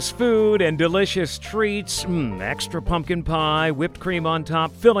all this food and delicious treats, extra pumpkin pie, whipped cream on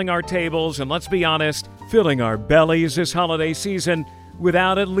top, filling our tables, and let's be honest, filling our bellies this holiday season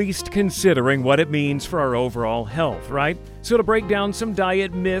without at least considering what it means for our overall health, right? So to break down some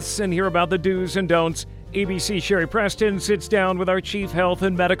diet myths and hear about the do's and don'ts, ABC Sherry Preston sits down with our chief health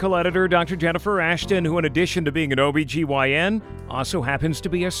and medical editor, Dr. Jennifer Ashton, who in addition to being an OBGYN, also happens to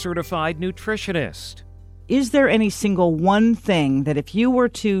be a certified nutritionist. Is there any single one thing that if you were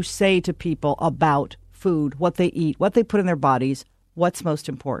to say to people about food, what they eat, what they put in their bodies, what's most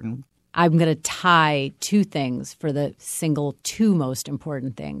important? I'm going to tie two things for the single two most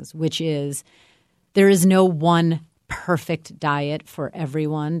important things, which is there is no one perfect diet for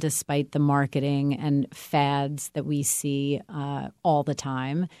everyone, despite the marketing and fads that we see all the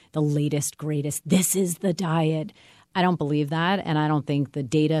time. The latest, greatest, this is the diet. I don't believe that, and I don't think the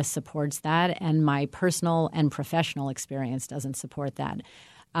data supports that, and my personal and professional experience doesn't support that.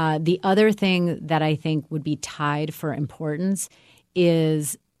 The other thing that I think would be tied for importance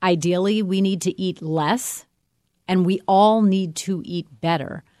is ideally we need to eat less, and we all need to eat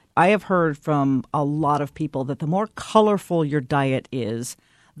better. I have heard from a lot of people that the more colorful your diet is,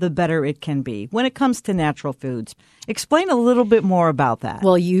 the better it can be when it comes to natural foods. Explain a little bit more about that.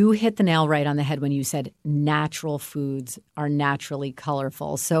 Well, you hit the nail right on the head when you said natural foods are naturally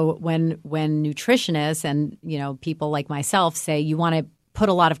colorful. So when nutritionists and people like myself say you want to put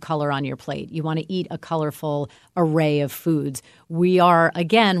a lot of color on your plate, you want to eat a colorful array of foods, we are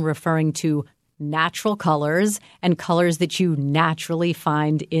again referring to natural colors and colors that you naturally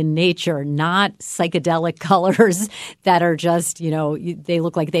find in nature, not psychedelic colors that are just, they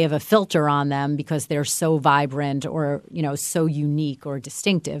look like they have a filter on them because they're so vibrant or, so unique or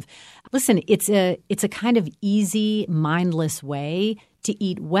distinctive. Listen, it's a kind of easy, mindless way to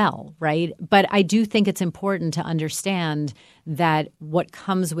eat well, right? But I do think it's important to understand that what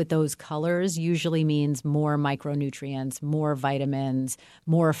comes with those colors usually means more micronutrients, more vitamins,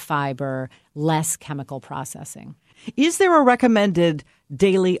 more fiber, less chemical processing. Is there a recommended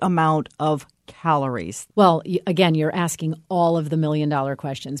daily amount of calories? Well, again, you're asking all of the million-dollar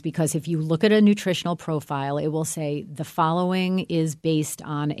questions because if you look at a nutritional profile, it will say the following is based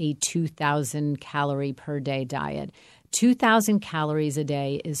on a 2,000 calorie per day diet. 2,000 calories a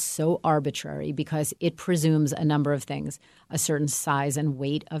day is so arbitrary because it presumes a number of things: a certain size and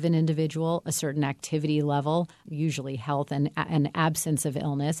weight of an individual, a certain activity level, usually health and an absence of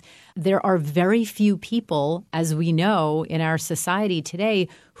illness. There are very few people, as we know in our society today,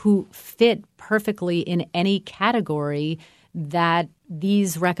 who fit perfectly in any category that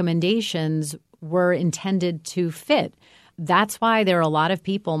these recommendations were intended to fit. That's why there are a lot of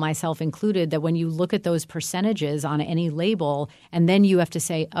people, myself included, that when you look at those percentages on any label and then you have to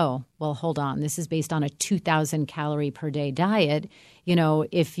say, oh, well, hold on, this is based on a 2,000 calorie per day diet.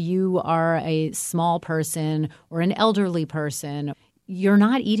 If you are a small person or an elderly person, you're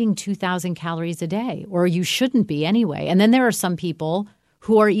not eating 2,000 calories a day, or you shouldn't be anyway. And then there are some people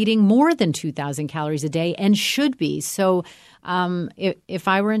who are eating more than 2,000 calories a day and should be. So if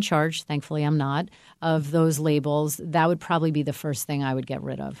I were in charge, thankfully I'm not, of those labels, that would probably be the first thing I would get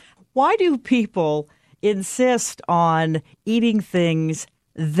rid of. Why do people insist on eating things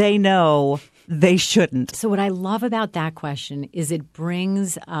they know they shouldn't? So what I love about that question is it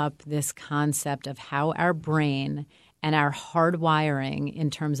brings up this concept of how our brain and our hardwiring in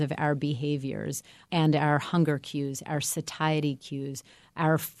terms of our behaviors and our hunger cues, our satiety cues,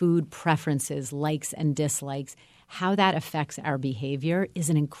 our food preferences, likes and dislikes, how that affects our behavior is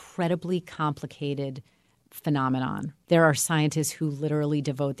an incredibly complicated phenomenon. There are scientists who literally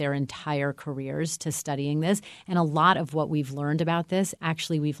devote their entire careers to studying this. And a lot of what we've learned about this,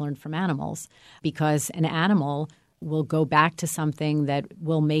 actually, we've learned from animals, because an animal will go back to something that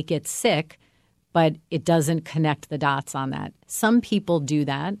will make it sick, but it doesn't connect the dots on that. Some people do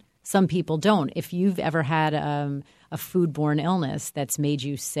that. Some people don't. If you've ever had a foodborne illness that's made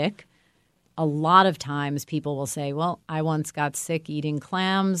you sick, a lot of times people will say, well, I once got sick eating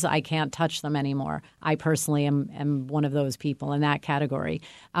clams. I can't touch them anymore. I personally am one of those people in that category.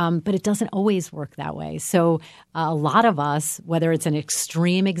 But it doesn't always work that way. So a lot of us, whether it's an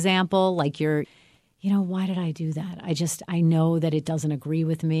extreme example, like why did I do that? I know that it doesn't agree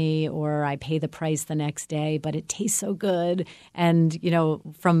with me, or I pay the price the next day, but it tastes so good. And,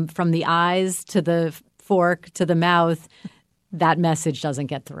 from the eyes to the fork to the mouth, that message doesn't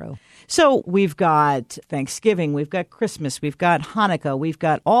get through. So we've got Thanksgiving, we've got Christmas, we've got Hanukkah, we've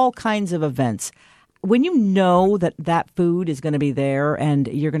got all kinds of events. When you know that food is going to be there and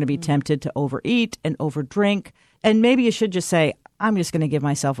you're going to be tempted to overeat and overdrink, and maybe you should just say, I'm just going to give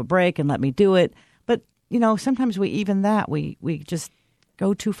myself a break and let me do it. But, sometimes we just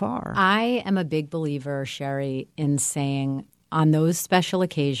go too far. I am a big believer, Sherry, in saying on those special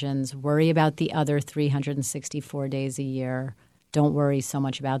occasions, worry about the other 364 days a year. Don't worry so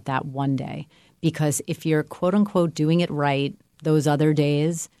much about that one day. Because if you're, quote unquote, doing it right, those other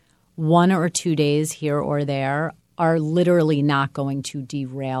days, 1 or 2 days here or there, are literally not going to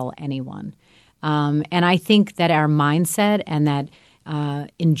derail anyone. And I think that our mindset and that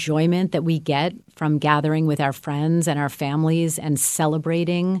enjoyment that we get from gathering with our friends and our families and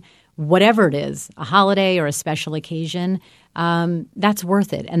celebrating whatever it is, a holiday or a special occasion, that's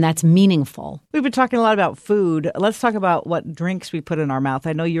worth it and that's meaningful. We've been talking a lot about food. Let's talk about what drinks we put in our mouth.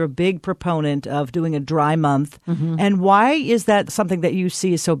 I know you're a big proponent of doing a dry month. Mm-hmm. And why is that something that you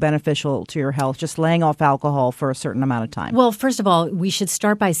see is so beneficial to your health, just laying off alcohol for a certain amount of time? Well, first of all, we should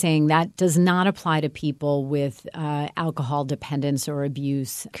start by saying that does not apply to people with alcohol dependence or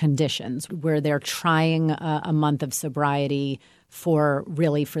abuse conditions where they're trying a month of sobriety for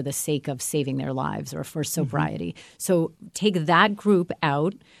the sake of saving their lives or for sobriety. Mm-hmm. So take that group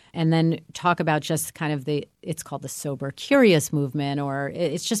out and then talk about just kind of it's called the sober curious movement, or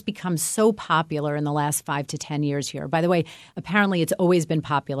it's just become so popular in the last 5 to 10 years here. By the way, apparently it's always been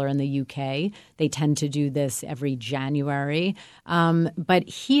popular in the UK. They tend to do this every January. But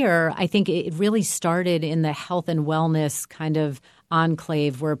here, I think it really started in the health and wellness kind of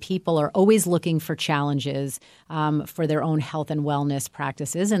enclave where people are always looking for challenges for their own health and wellness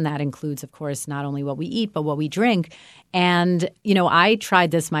practices. And that includes, of course, not only what we eat, but what we drink. And, I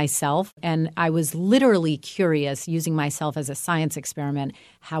tried this myself and I was literally curious, using myself as a science experiment.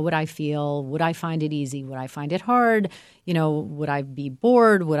 How would I feel? Would I find it easy? Would I find it hard? Would I be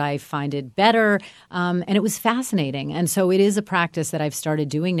bored? Would I find it better? And it was fascinating. And so it is a practice that I've started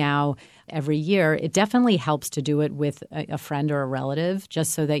doing now every year. It definitely helps to do it with a friend or a relative,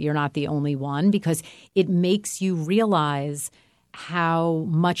 just so that you're not the only one, because it makes you realize how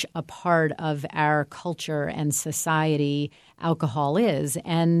much a part of our culture and society alcohol is.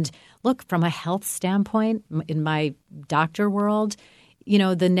 And look, from a health standpoint, in my doctor world,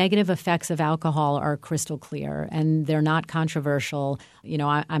 the negative effects of alcohol are crystal clear and they're not controversial.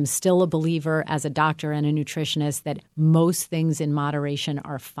 I'm still a believer as a doctor and a nutritionist that most things in moderation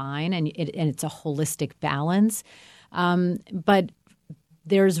are fine and it's a holistic balance. But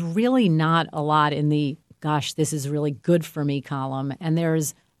there's really not a lot in the, gosh, this is really good for me column. And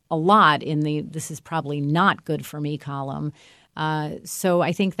there's a lot in the, this is probably not good for me column. So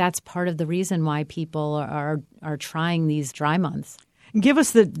I think that's part of the reason why people are trying these dry months. Give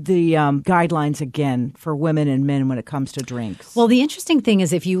us the guidelines again for women and men when it comes to drinks. Well, the interesting thing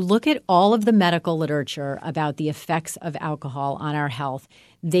is if you look at all of the medical literature about the effects of alcohol on our health,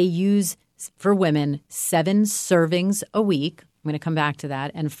 they use, for women, 7 servings a week. I'm going to come back to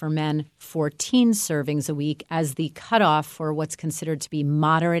that. And for men, 14 servings a week as the cutoff for what's considered to be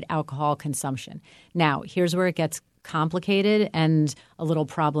moderate alcohol consumption. Now, here's where it gets complicated and a little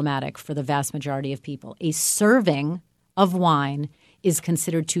problematic for the vast majority of people. A serving of wine is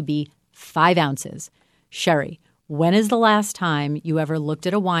considered to be 5 ounces. Sherry, when is the last time you ever looked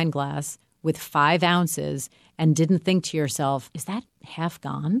at a wine glass with 5 ounces and didn't think to yourself, is that half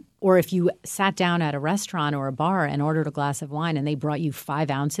gone? Or if you sat down at a restaurant or a bar and ordered a glass of wine and they brought you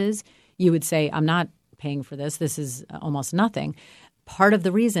 5 ounces, you would say, I'm not paying for this. This is almost nothing. Part of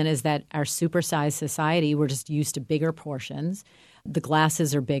the reason is that our supersized society, we're just used to bigger portions. The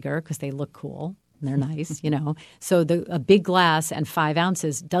glasses are bigger because they look cool. They're nice, So a big glass and 5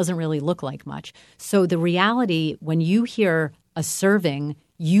 ounces doesn't really look like much. So the reality, when you hear a serving,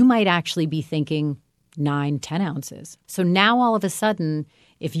 you might actually be thinking 9, 10 ounces. So now all of a sudden,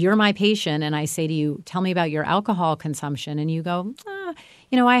 if you're my patient and I say to you, tell me about your alcohol consumption, and you go,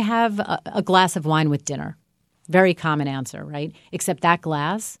 I have a glass of wine with dinner. Very common answer, right? Except that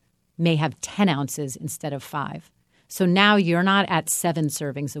glass may have 10 ounces instead of 5. So now you're not at 7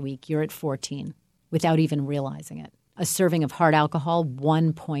 servings a week, you're at 14 without even realizing it. A serving of hard alcohol,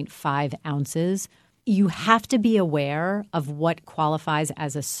 1.5 ounces. You have to be aware of what qualifies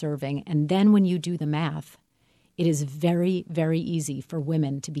as a serving. And then when you do the math, it is very, very easy for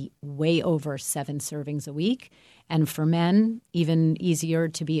women to be way over 7 servings a week. And for men, even easier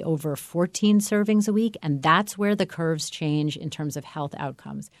to be over 14 servings a week. And that's where the curves change in terms of health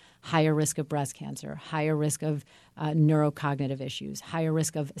outcomes. Higher risk of breast cancer, higher risk of neurocognitive issues, higher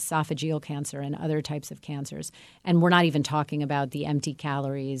risk of esophageal cancer and other types of cancers. And we're not even talking about the empty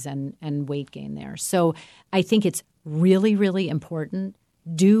calories and weight gain there. So I think it's really, really important.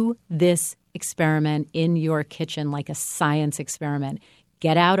 Do this experiment in your kitchen like a science experiment.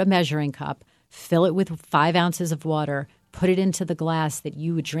 Get out a measuring cup, fill it with 5 ounces of water, put it into the glass that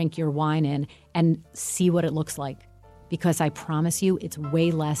you would drink your wine in, and see what it looks like. Because I promise you, it's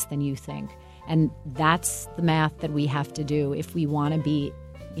way less than you think. And that's the math that we have to do if we want to be,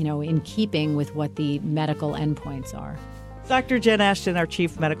 in keeping with what the medical endpoints are. Dr. Jen Ashton, our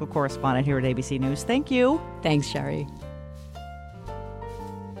chief medical correspondent here at ABC News. Thank you. Thanks, Sherry.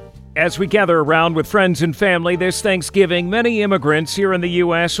 As we gather around with friends and family this Thanksgiving, many immigrants here in the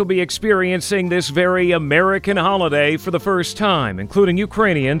U.S. will be experiencing this very American holiday for the first time, including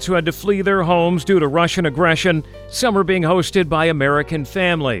Ukrainians who had to flee their homes due to Russian aggression. Some are being hosted by American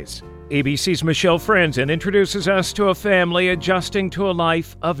families. ABC's Michelle Franzen introduces us to a family adjusting to a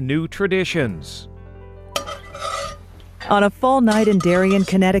life of new traditions. On a fall night in Darien,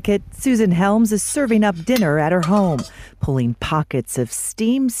 Connecticut, Susan Helms is serving up dinner at her home, pulling pockets of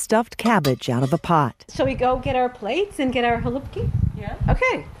steamed stuffed cabbage out of a pot. Shall we go get our plates and get our halupki? Yeah.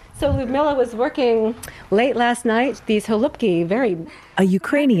 Okay. So Ludmila was working late last night. These halupki, a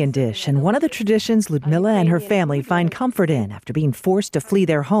Ukrainian dish and one of the traditions Ludmila and her family find comfort in after being forced to flee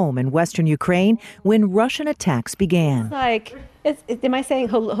their home in western Ukraine when Russian attacks began. Am I saying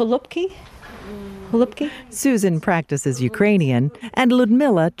halupki? Halupki? Susan practices Ukrainian, and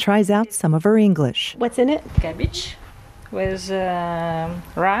Ludmila tries out some of her English. What's in it? Cabbage with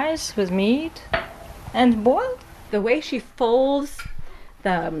rice, with meat, and boiled. The way she folds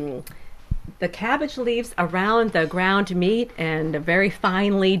the cabbage leaves around the ground meat and very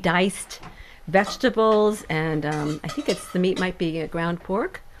finely diced vegetables, and I think the meat might be a ground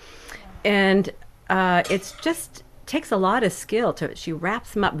pork, and it's just takes a lot of skill to. She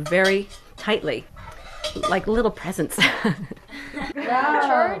wraps them up very tightly, like little presents.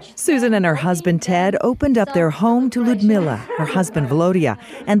 Susan and her husband Ted opened up their home to Ludmila, her husband Volodya,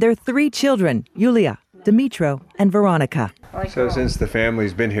 and their 3 children, Yulia, Dimitro, and Veronica. So since the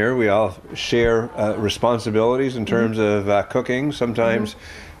family's been here, we all share responsibilities in terms of cooking. Sometimes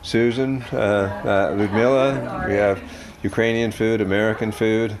Susan, Ludmila, we have Ukrainian food, American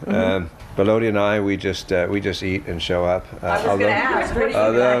food. Volodya and I, we just eat and show up. I was going to ask.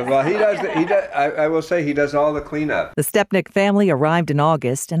 Well, he does. I will say he does all the cleanup. The Stepnick family arrived in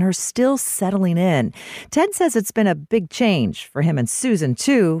August and are still settling in. Ted says it's been a big change for him and Susan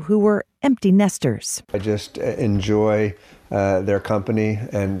too, who were empty nesters. I just enjoy their company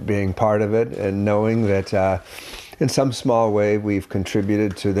and being part of it, and knowing that in some small way we've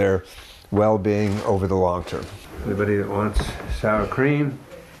contributed to their well-being over the long term. Anybody that wants sour cream?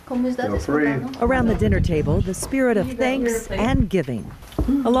 Feel free. Around the dinner table, the spirit of thanks and giving,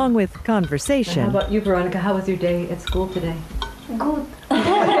 along with conversation. How about you, Veronica? How was your day at school today? Good.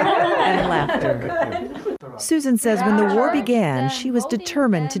 And laughter. Susan says when the war began, she was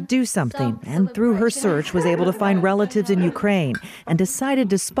determined to do something, and through her search was able to find relatives in Ukraine and decided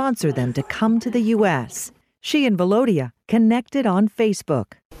to sponsor them to come to the U.S. She and Volodya connected on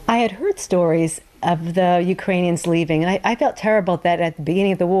Facebook. I had heard stories of the Ukrainians leaving, and I felt terrible that at the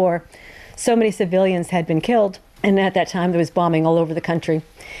beginning of the war, so many civilians had been killed, and at that time there was bombing all over the country.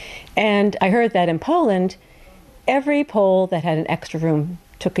 And I heard that in Poland, every Pole that had an extra room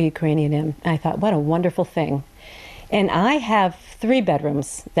took a Ukrainian in. And I thought, what a wonderful thing. And I have 3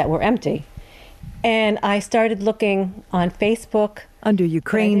 bedrooms that were empty. And I started looking on Facebook Under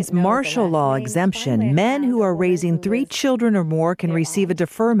Ukraine's martial law exemption, men who are raising 3 children or more can receive a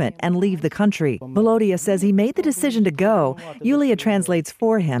deferment and leave the country. Volodya says he made the decision to go. Yulia translates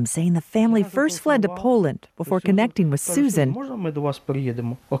for him, saying the family first fled to Poland before connecting with Susan.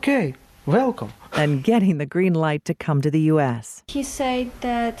 Okay, welcome. And getting the green light to come to the U.S. He said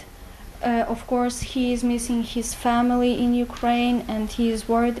that, of course, he is missing his family in Ukraine and he is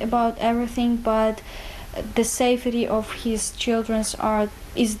worried about everything, but the safety of his children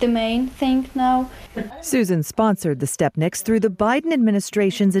is the main thing now. Susan sponsored the Stepniks through the Biden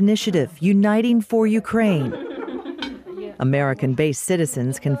administration's initiative, Uniting for Ukraine. American-based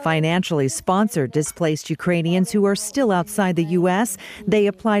citizens can financially sponsor displaced Ukrainians who are still outside the U.S. They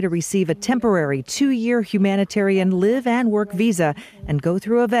apply to receive a temporary 2-year humanitarian live and work visa and go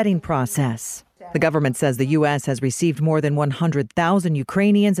through a vetting process. The government says the U.S. has received more than 100,000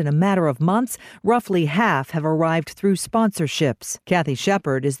 Ukrainians in a matter of months. Roughly half have arrived through sponsorships. Kathy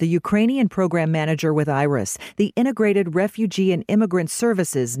Shepard is the Ukrainian program manager with IRIS, the Integrated Refugee and Immigrant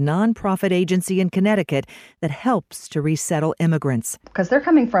Services nonprofit agency in Connecticut that helps to resettle immigrants. Because they're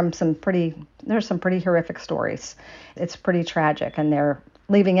coming from some pretty horrific stories. It's pretty tragic, and they're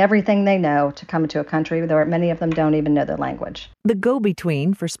leaving everything they know to come to a country where many of them don't even know the language. The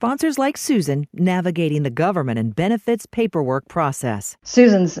go-between for sponsors like Susan navigating the government and benefits paperwork process.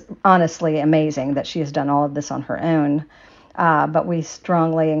 Susan's honestly amazing that she has done all of this on her own, but we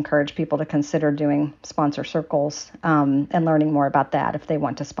strongly encourage people to consider doing sponsor circles and learning more about that if they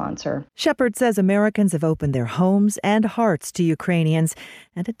want to sponsor. Shepard says Americans have opened their homes and hearts to Ukrainians,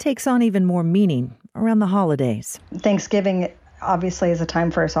 and it takes on even more meaning around the holidays. Thanksgiving obviously is a time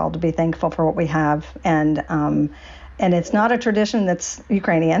for us all to be thankful for what we have, and it's not a tradition that's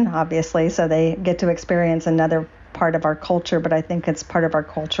Ukrainian, obviously, so they get to experience another part of our culture, but I think it's part of our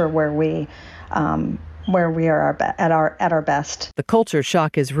culture where we are at our best. The culture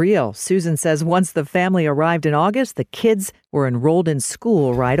shock is real. Susan says once the family arrived in August, the kids were enrolled in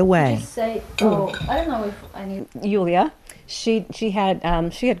school right away. Just say, I don't know if I need. Yulia, she had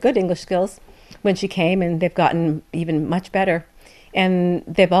good English skills when she came, and they've gotten even much better. And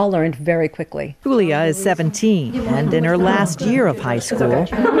they've all learned very quickly. Julia is 17 and in her last year of high school.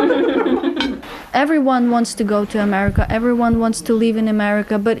 Everyone wants to go to America. Everyone wants to live in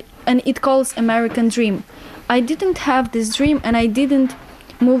America, and it calls American dream. I didn't have this dream, and I didn't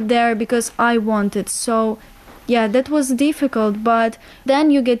move there because I wanted. So, yeah, that was difficult, but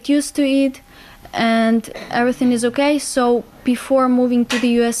then you get used to it and everything is okay. So before moving to the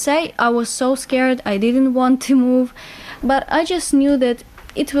USA, I was so scared. I didn't want to move. But I just knew that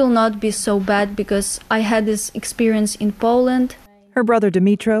it will not be so bad because I had this experience in Poland. Her brother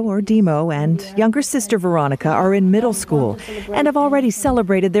Dimitro, or Dimo, and younger sister Veronica are in middle school and have already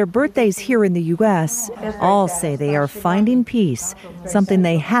celebrated their birthdays here in the U.S. All say they are finding peace, something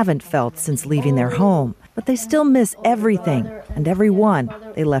they haven't felt since leaving their home. But they still miss everything and everyone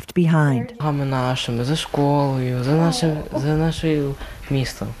they left behind.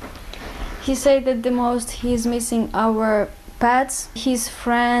 He said that the most he is missing our pets, his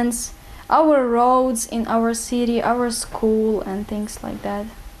friends, our roads in our city, our school, and things like that.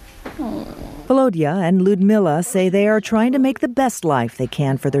 Volodya and Ludmila say they are trying to make the best life they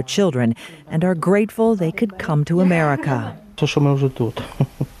can for their children and are grateful they could come to America.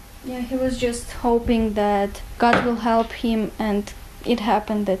 Yeah, he was just hoping that God will help him, and it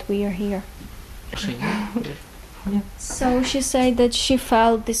happened that we are here. So she said that she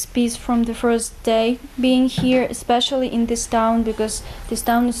felt this peace from the first day being here, especially in this town, because this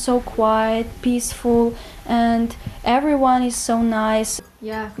town is so quiet, peaceful, and everyone is so nice.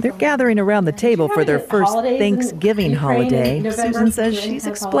 Yeah. They're gathering around the table for their first Thanksgiving holiday. Susan says she's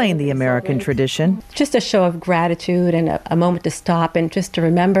explained the American tradition. Just a show of gratitude and a moment to stop and just to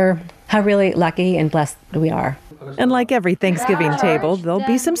remember how really lucky and blessed we are. And like every Thanksgiving table, there'll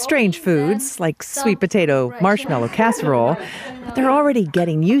be some strange foods, like sweet potato marshmallow casserole, but they're already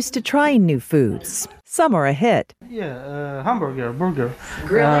getting used to trying new foods. Some are a hit. Yeah, hamburger, burger.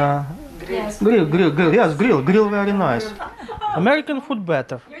 Grill. Grill. Yes, grill very nice. American food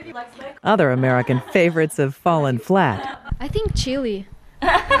better. Other American favorites have fallen flat. I think chili.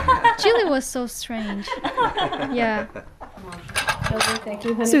 Chili was so strange. Yeah.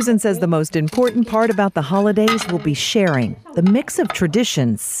 Susan says the most important part about the holidays will be sharing, the mix of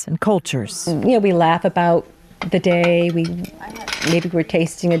traditions and cultures. We laugh about the day. Maybe we're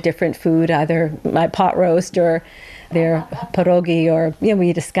tasting a different food, either my pot roast or their pierogi, or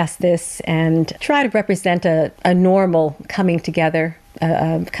we discuss this and try to represent a normal coming together,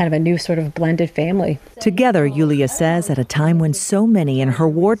 kind of a new sort of blended family. Together, Yulia says, at a time when so many in her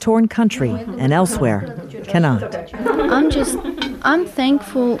war-torn country and elsewhere cannot. I'm just I'm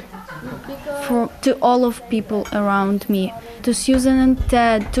thankful to all of people around me, to Susan and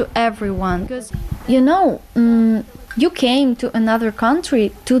Ted, to everyone. Because, you came to another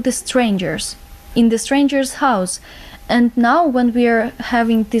country, to the strangers, in the stranger's house. And now when we are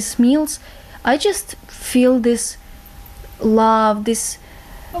having these meals, I just feel this love, this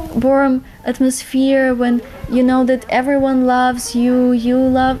warm atmosphere when you know that everyone loves you, you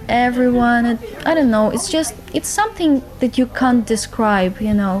love everyone. And I don't know, it's something that you can't describe,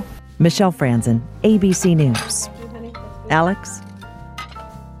 Michelle Franzen, ABC News. Alex?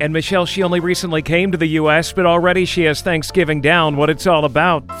 And Michelle, she only recently came to the U.S., but already she has Thanksgiving down, what it's all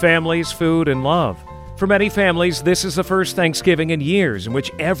about, families, food, and love. For many families, this is the first Thanksgiving in years in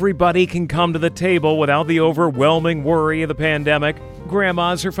which everybody can come to the table without the overwhelming worry of the pandemic.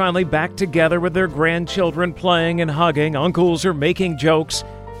 Grandmas are finally back together with their grandchildren playing and hugging, uncles are making jokes,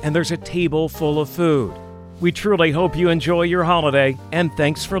 and there's a table full of food. We truly hope you enjoy your holiday, and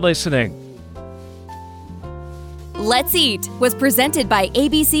thanks for listening. Let's Eat was presented by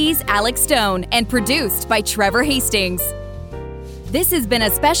ABC's Alex Stone and produced by Trevor Hastings. This has been a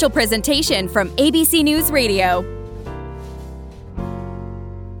special presentation from ABC News Radio.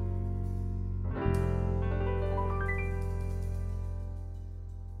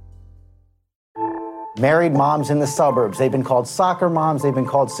 Married moms in the suburbs. They've been called soccer moms. They've been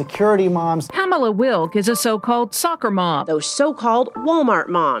called security moms. Pamela Wilk is a so-called soccer mom. Those so-called Walmart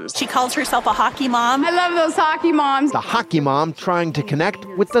moms. She calls herself a hockey mom. I love those hockey moms. The hockey mom trying to connect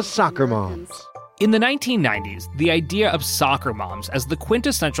with the soccer moms. In the 1990s, the idea of soccer moms as the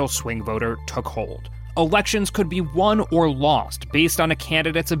quintessential swing voter took hold. Elections could be won or lost based on a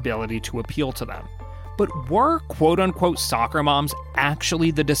candidate's ability to appeal to them. But were quote-unquote soccer moms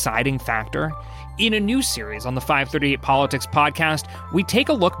actually the deciding factor? In a new series on the 538 Politics podcast, we take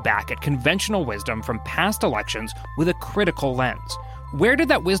a look back at conventional wisdom from past elections with a critical lens. Where did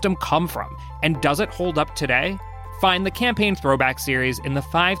that wisdom come from, and does it hold up today? Find the Campaign Throwback series in the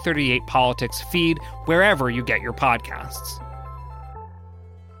 538 Politics feed wherever you get your podcasts.